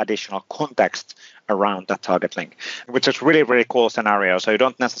have additional context around that target link, which is really cool scenario. So you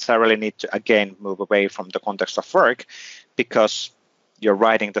don't necessarily need to again move away from the context of work, because you're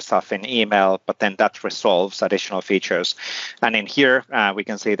writing the stuff in email, but then that resolves additional features. And in here, we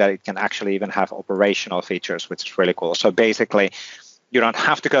can see that it can actually even have operational features, which is really cool. So basically, you don't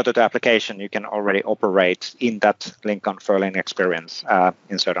have to go to the application. You can already operate in that link unfurling experience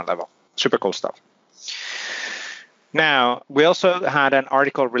in certain level. Super cool stuff. Now, we also had an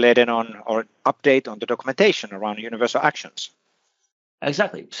article related on, or update on the documentation around universal actions.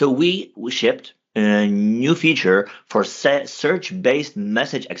 Exactly. So we shipped a new feature for search-based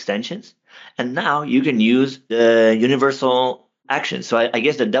message extensions, and now you can use the universal actions. So I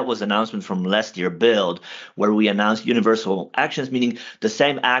guess that was an announcement from last year build, where we announced universal actions, meaning the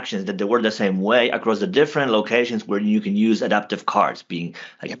same actions that they were the same way across the different locations where you can use adaptive cards, being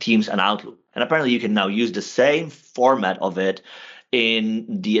like Teams and Outlook. And apparently you can now use the same format of it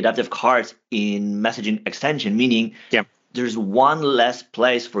in the adaptive cards in messaging extension, meaning there's one less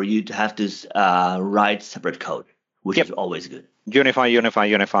place for you to have to write separate code, which is always good. Unify,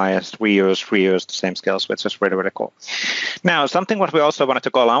 as reuse the same skills, which is really cool. Now, something what we also wanted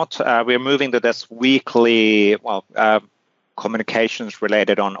to call out, we're moving to this weekly, communications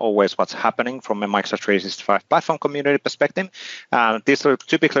related on always what's happening from a Microsoft 365 platform community perspective. These are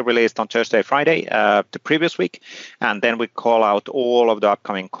typically released on Thursday, Friday, the previous week. And then we call out all of the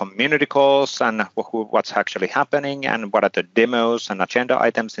upcoming community calls and what's actually happening and what are the demos and agenda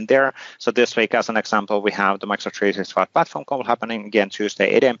items in there. So this week, as an example, we have the Microsoft 365 platform call happening again Tuesday,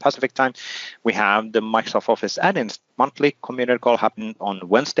 8 a.m. Pacific time. We have the Microsoft Office add-ins monthly community call happening on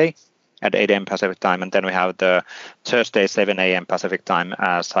Wednesday at 8 a.m. Pacific time, and then we have the Thursday 7 a.m. Pacific time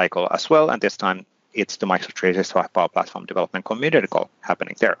cycle as well, and this time it's the Microsoft 365 Power Platform Development Community Call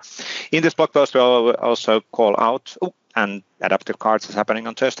happening there. In this blog post, we'll also call out, and adaptive cards is happening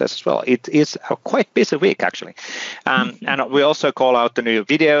on Thursdays as well. It is a quite busy week, actually. And we also call out the new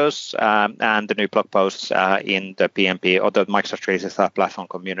videos and the new blog posts in the PnP or the Microsoft 365 Platform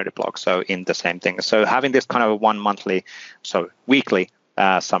Community blog, so in the same thing. So having this kind of weekly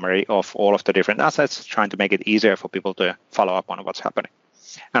summary of all of the different assets, trying to make it easier for people to follow up on what's happening,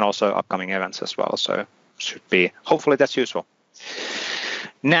 and also upcoming events as well. So should be, hopefully that's useful.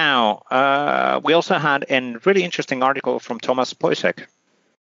 Now, we also had a really interesting article from Thomas Poisek.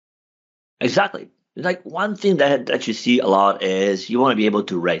 Exactly. Like one thing that you see a lot is you want to be able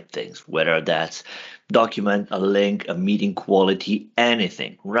to rate things, whether that's document, a link, a meeting quality,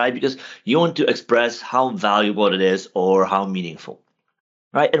 anything, right? Because you want to express how valuable it is or how meaningful.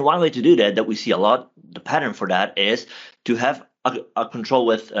 Right, and one way to do that we see a lot, the pattern for that is to have a control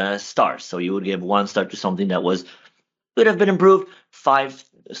with stars. So you would give 1 star to something that could have been improved, 5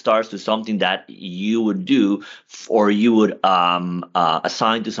 stars to something that you would do, or you would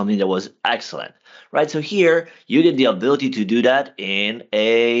assign to something that was excellent. Right, so here you get the ability to do that in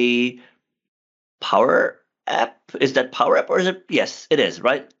a Power App. Is that Power App or is it? Yes, it is,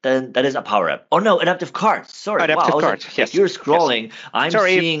 right? Then that is a Power App. Oh no, adaptive cards. Sorry. Adaptive cards. Like, yes. You're scrolling. Yes. I'm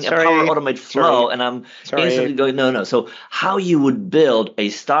seeing a Power Automate flow, and I'm instantly going, no. So how you would build a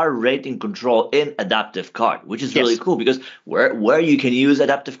star rating control in adaptive card, which is really cool, because where you can use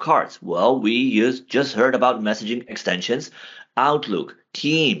adaptive cards. Well, we just heard about messaging extensions, Outlook,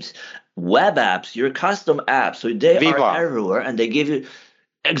 Teams, web apps, your custom apps. So they are everywhere, and they give you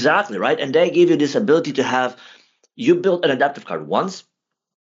exactly right, and they give you this ability to have. You build an adaptive card once,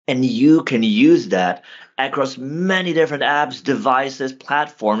 and you can use that across many different apps, devices,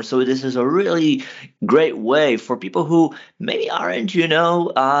 platforms. So this is a really great way for people who maybe aren't,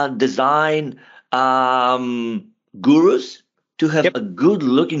 design gurus to have a good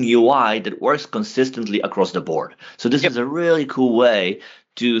looking UI that works consistently across the board. So this is a really cool way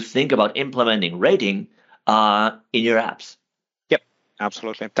to think about implementing rating in your apps.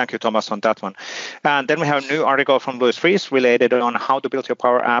 Absolutely. Thank you, Thomas, on that one. And then we have a new article from Louis Fries related on how to build your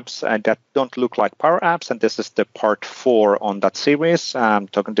Power Apps that don't look like Power Apps. And this is the part 4 on that series,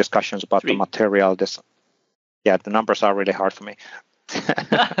 talking discussions about the material. The numbers are really hard for me.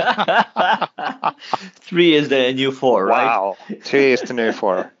 3 is the new 4, right? Wow. 3 is the new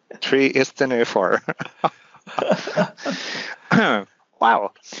 4. 3 is the new 4.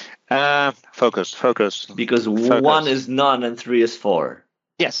 Wow. Focus. Because 1 is none and 3 is 4.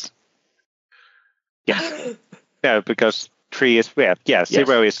 Yes. Yes. Yeah, because 3 is weird. Yeah,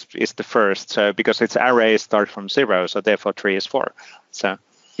 0 is the first. So because its array start from 0, so therefore 3 is 4. So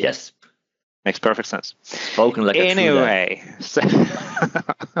yes, makes perfect sense. Spoken like anyway, so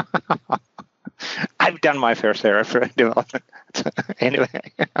I've done my fair share for development. Anyway.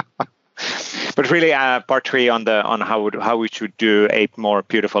 But really, part 3 on how we should do a more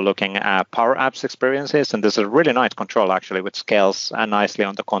beautiful looking Power Apps experiences, and there's a really nice control actually, which scales nicely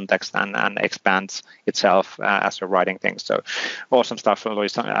on the context and expands itself as you're writing things. So awesome stuff,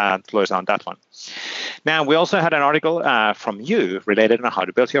 Lois, on that one. Now we also had an article from you related on how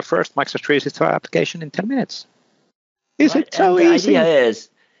to build your first Microsoft 365 application in 10 minutes. Is it so easy? The idea is,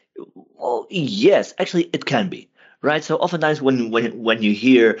 well, yes, actually it can be. Right, so oftentimes when you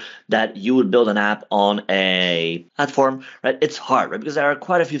hear that you would build an app on a platform, right, it's hard, right, because there are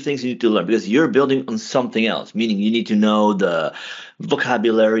quite a few things you need to learn because you're building on something else. Meaning you need to know the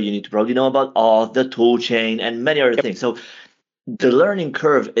vocabulary, you need to probably know about auth, the tool chain, and many other things. So the learning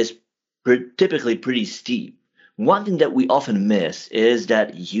curve is typically pretty steep. One thing that we often miss is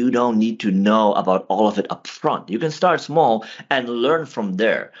that you don't need to know about all of it up front. You can start small and learn from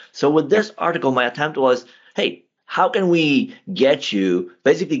there. So with this article, my attempt was, hey, how can we get to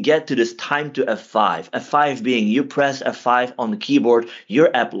this time to F5? F5 being you press F5 on the keyboard,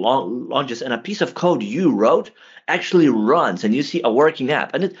 your app launches, and a piece of code you wrote actually runs, and you see a working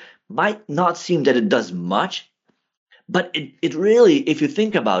app. And it might not seem that it does much, but it really, if you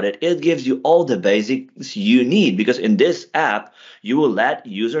think about it, it gives you all the basics you need, because in this app, you will let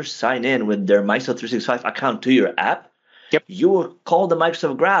users sign in with their Microsoft 365 account to your app. Yep. You will call the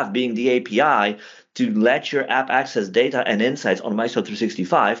Microsoft Graph, being the API, to let your app access data and insights on Microsoft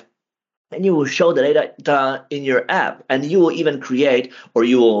 365, and you will show the data in your app, and you will even create or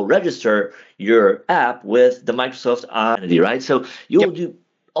you will register your app with the Microsoft identity, right? So you will do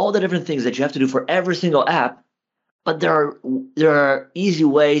all the different things that you have to do for every single app, but there are easy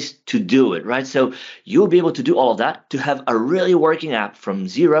ways to do it, right? So you'll be able to do all of that to have a really working app from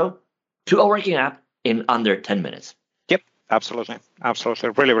 0 to a working app in under 10 minutes. Yep, absolutely.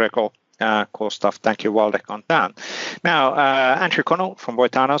 Really, really cool. Cool stuff. Thank you, Waldek, on that. Now, Andrew Connell from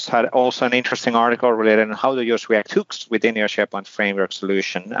Voitanos had also an interesting article related on how to use React hooks within your SharePoint framework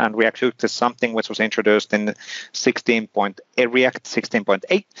solution. And React hooks is something which was introduced in React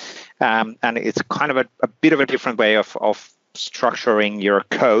 16.8, and it's kind of a bit of a different way of structuring your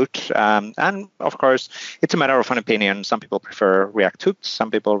code. And of course, it's a matter of an opinion. Some people prefer React hooks, some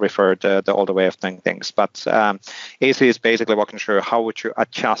people prefer the older way of doing things. But AC is basically walking through how would you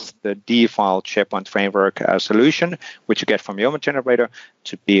adjust the default SharePoint framework solution, which you get from your generator,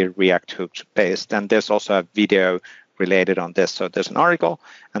 to be React hooks based. And there's also a video related on this. So there's an article,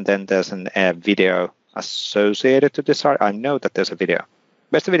 and then there's a video associated to this. I know that there's a video.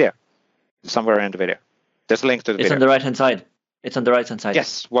 Where's the video? Somewhere in the video. There's a link to the video. It's on the right-hand side. It's on the right-hand side.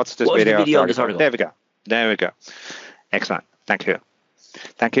 Yes. What's this video? The video of this article? There we go. Excellent. Thank you.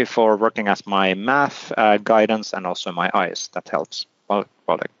 Thank you for working as my math guidance and also my eyes. That helps. Well,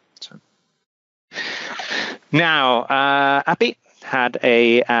 so. Now, Appy had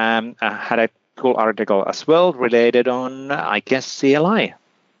a cool article as well related on, I guess, CLI.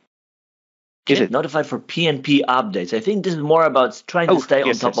 Get notified for PnP updates. I think this is more about trying to stay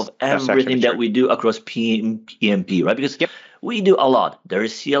on top of everything that we do across PnP, right? Because we do a lot. There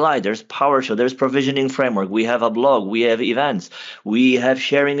is CLI, there's PowerShell, there's provisioning framework. We have a blog, we have events, we have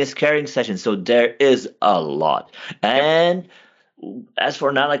sharing is caring sessions. So there is a lot. And as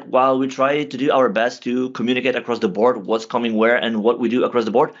for now, like while we try to do our best to communicate across the board what's coming where and what we do across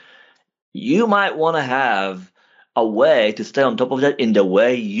the board, you might want to have a way to stay on top of that in the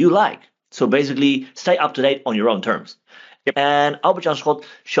way you like. So basically, stay up to date on your own terms. And Albert-Jan Schot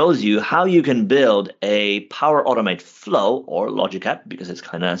shows you how you can build a Power Automate flow or Logic app, because it's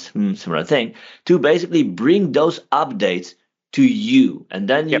kind of a similar thing, to basically bring those updates to you. And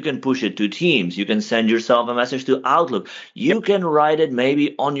then you can push it to Teams. You can send yourself a message to Outlook. You can write it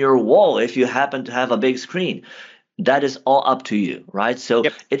maybe on your wall if you happen to have a big screen. That is all up to you, right? So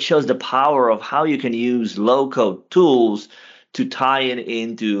it shows the power of how you can use low-code tools to tie in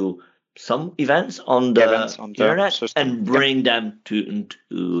into some events on the internet and bring them to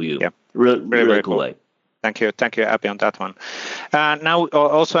you. Really cool way. Thank you, Abby, on that one. Now we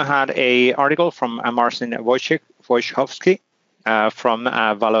also had a article from Marcin Wojciechowski from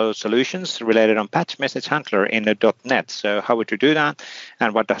Valo Solutions related on patch message handler in the .NET. So how would you do that,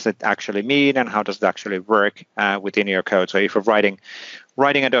 and what does it actually mean, and how does it actually work within your code? So if you're writing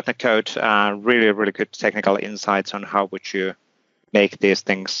a .NET code, really good technical insights on how would you make these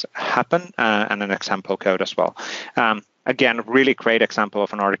things happen, and an example code as well. Again, really great example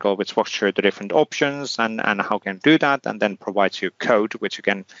of an article which walks through the different options and how you can do that, and then provides you code which you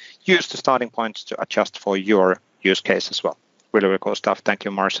can use the starting points to adjust for your use case as well. Really cool stuff. Thank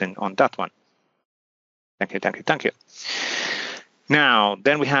you, Marcin, on that one. Thank you. Now,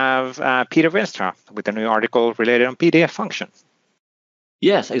 then we have Peter Wenstra with a new article related on PDF function.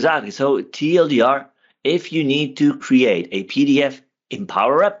 Yes, exactly. So TLDR, if you need to create a PDF in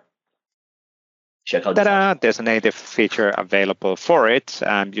Power App, check out Ta-da! There's a native feature available for it.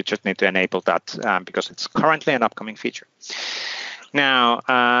 You just need to enable that because it's currently an upcoming feature. Now,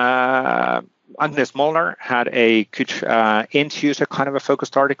 Agnes Molnar had a good end user kind of a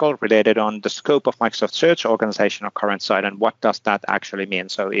focused article related on the scope of Microsoft Search organization or current site, and what does that actually mean.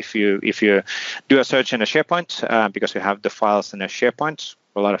 So if you do a search in a SharePoint, because you have the files in a SharePoint,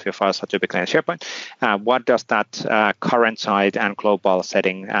 a lot of your files are typically in SharePoint, what does that current site and global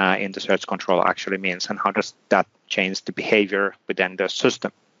setting in the search control actually means, and how does that change the behavior within the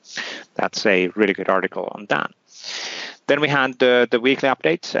system? That's a really good article on that. Then we had the weekly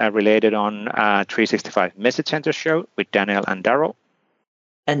update related on 365 Message Center show with Daniel and Daryl.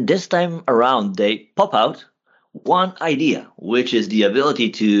 And this time around, they pop out one idea, which is the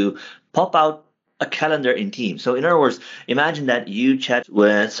ability to pop out a calendar in Teams. So in other words, imagine that you chat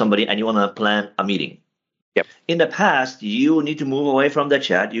with somebody and you want to plan a meeting. Yep. In the past, you need to move away from the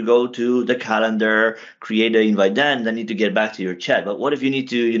chat. You go to the calendar, create an invite, then need to get back to your chat. But what if you need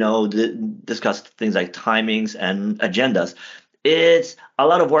to, discuss things like timings and agendas? It's a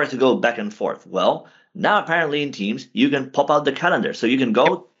lot of work to go back and forth. Well, now apparently in Teams, you can pop out the calendar. So you can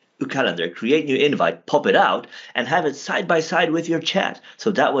go to calendar, create new invite, pop it out, and have it side by side with your chat.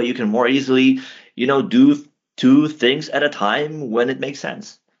 So that way you can more easily, do two things at a time when it makes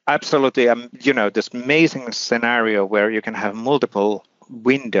sense. Absolutely. This amazing scenario where you can have multiple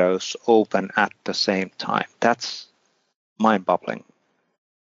windows open at the same time. That's mind-boggling.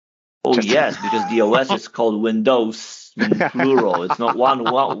 Oh, yes, because the OS is called Windows in plural. It's not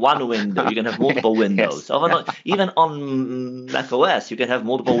one window. You can have multiple windows. Yes. Even on Mac OS, you can have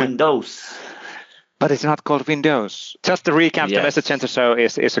multiple windows. But it's not called Windows. Just to recap, yes. The Message Center show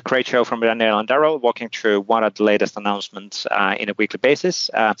is a great show from Daniel and Daryl, walking through one of the latest announcements in a weekly basis.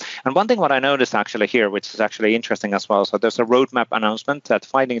 And one thing what I noticed actually here, which is actually interesting as well, so there's a roadmap announcement that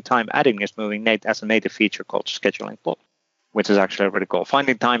Finding Time adding is moving as a native feature called Scheduling Pool, which is actually really cool.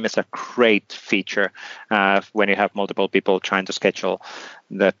 Finding Time is a great feature when you have multiple people trying to schedule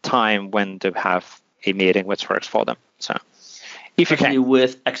the time when to have a meeting which works for them. So. If you can.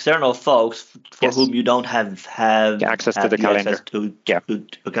 With external folks for yes. whom you don't have access to the calendar. To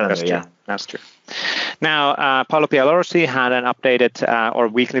calendar, That's true. Now, Paolo Pialorsi had an updated or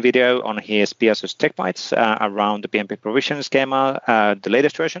weekly video on his Piasus Tech Bites around the PnP provision schema, the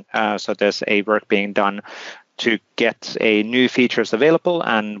latest version. So there's a work being done to get a new features available,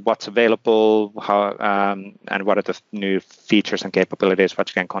 and what's available, how and what are the new features and capabilities what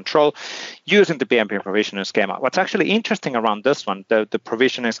you can control using the PnP provisioning schema. What's actually interesting around this one, the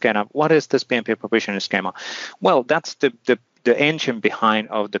provisioning schema, what is this PnP provisioning schema? Well, that's the engine behind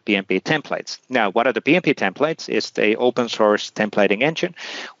of the PnP templates. Now, what are the PnP templates? It's the open source templating engine,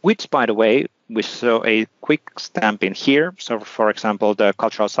 which, by the way, we saw a quick stamp in here. So, for example, the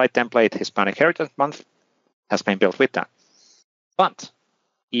cultural site template, Hispanic Heritage Month, has been built with that. But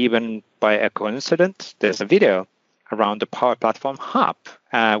even by a coincidence, there's a video around the Power Platform Hub,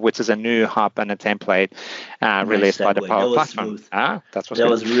 which is a new hub and a template released by the Power Platform. That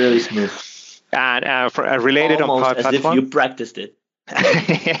was really smooth. And related almost on Power Platform. As if you practiced it.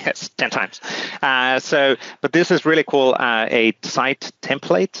 Yes, 10 times. But this is really cool, a site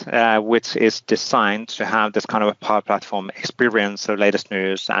template, which is designed to have this kind of a Power Platform experience, the latest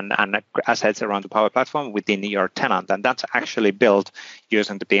news and assets around the Power Platform within your tenant. And that's actually built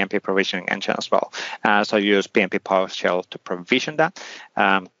using the PnP provisioning engine as well. So you use PnP PowerShell to provision that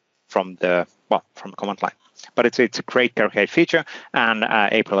from command line. But it's a great feature, and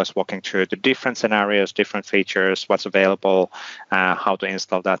April is walking through the different scenarios, different features, what's available, how to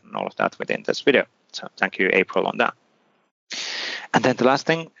install that, and all of that within this video. So thank you, April, on that. And then the last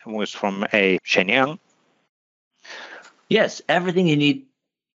thing was from a Shane Young. Yes, everything you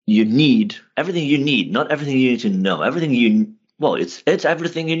need, everything you need, not everything you need to know, it's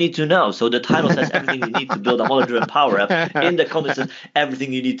everything you need to know. So the title says everything you need to build a model-driven Power App. In the context says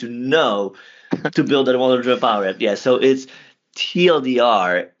everything you need to know to build a model-driven Power App. Yeah, so it's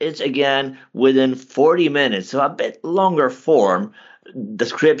TLDR, it's again within 40 minutes, so a bit longer form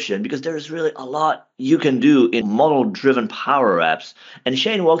description, because there's really a lot you can do in model-driven Power Apps. And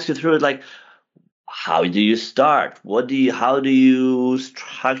Shane walks you through it, like, how do you start? How do you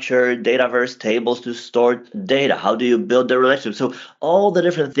structure Dataverse tables to store data? How do you build the relationship? So all the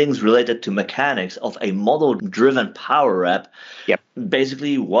different things related to mechanics of a model-driven Power App. Yep.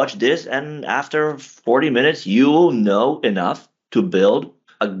 Basically, watch this, and after 40 minutes, you will know enough to build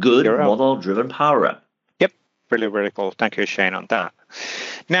a good model-driven Power App. Yep. Really, really cool. Thank you, Shane, on that.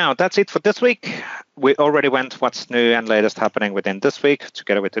 Now, that's it for this week. We already went what's new and latest happening within this week,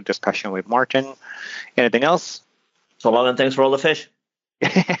 together with the discussion with Martin. Anything else? So long, and thanks for all the fish.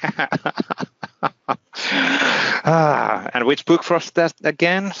 And which book for us that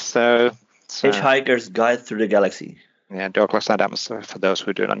again? So Hitchhiker's Guide Through the Galaxy. Yeah, Douglas Adams, for those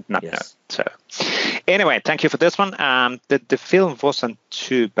who do not know. So anyway, thank you for this one. The film wasn't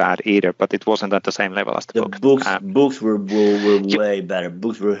too bad either, but it wasn't at the same level as the book. Books were way better.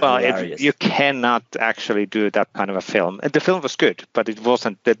 Books were hilarious. You cannot actually do that kind of a film. The film was good, but it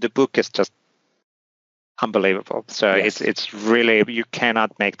wasn't. The book is just unbelievable. So it's really, you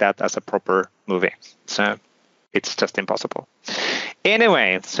cannot make that as a proper movie. So it's just impossible.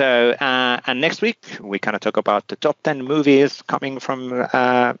 Anyway, so and next week we kind of talk about the top 10 movies coming from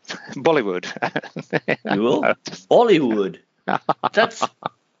Bollywood. You will? Bollywood. That's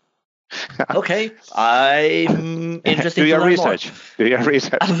okay. I'm interested. Do your research. Do your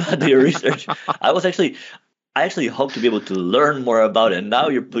research. Do your research. I actually hope to be able to learn more about it. Now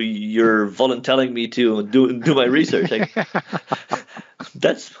you're volunteering me to do my research. Like,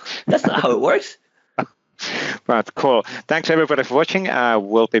 that's not how it works. Right, cool. Thanks everybody for watching.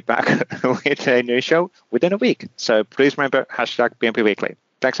 We'll be back with a new show within a week. So please remember #PnP Weekly.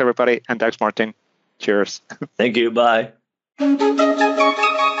 Thanks everybody, and thanks Martin. Cheers. Thank you. Bye.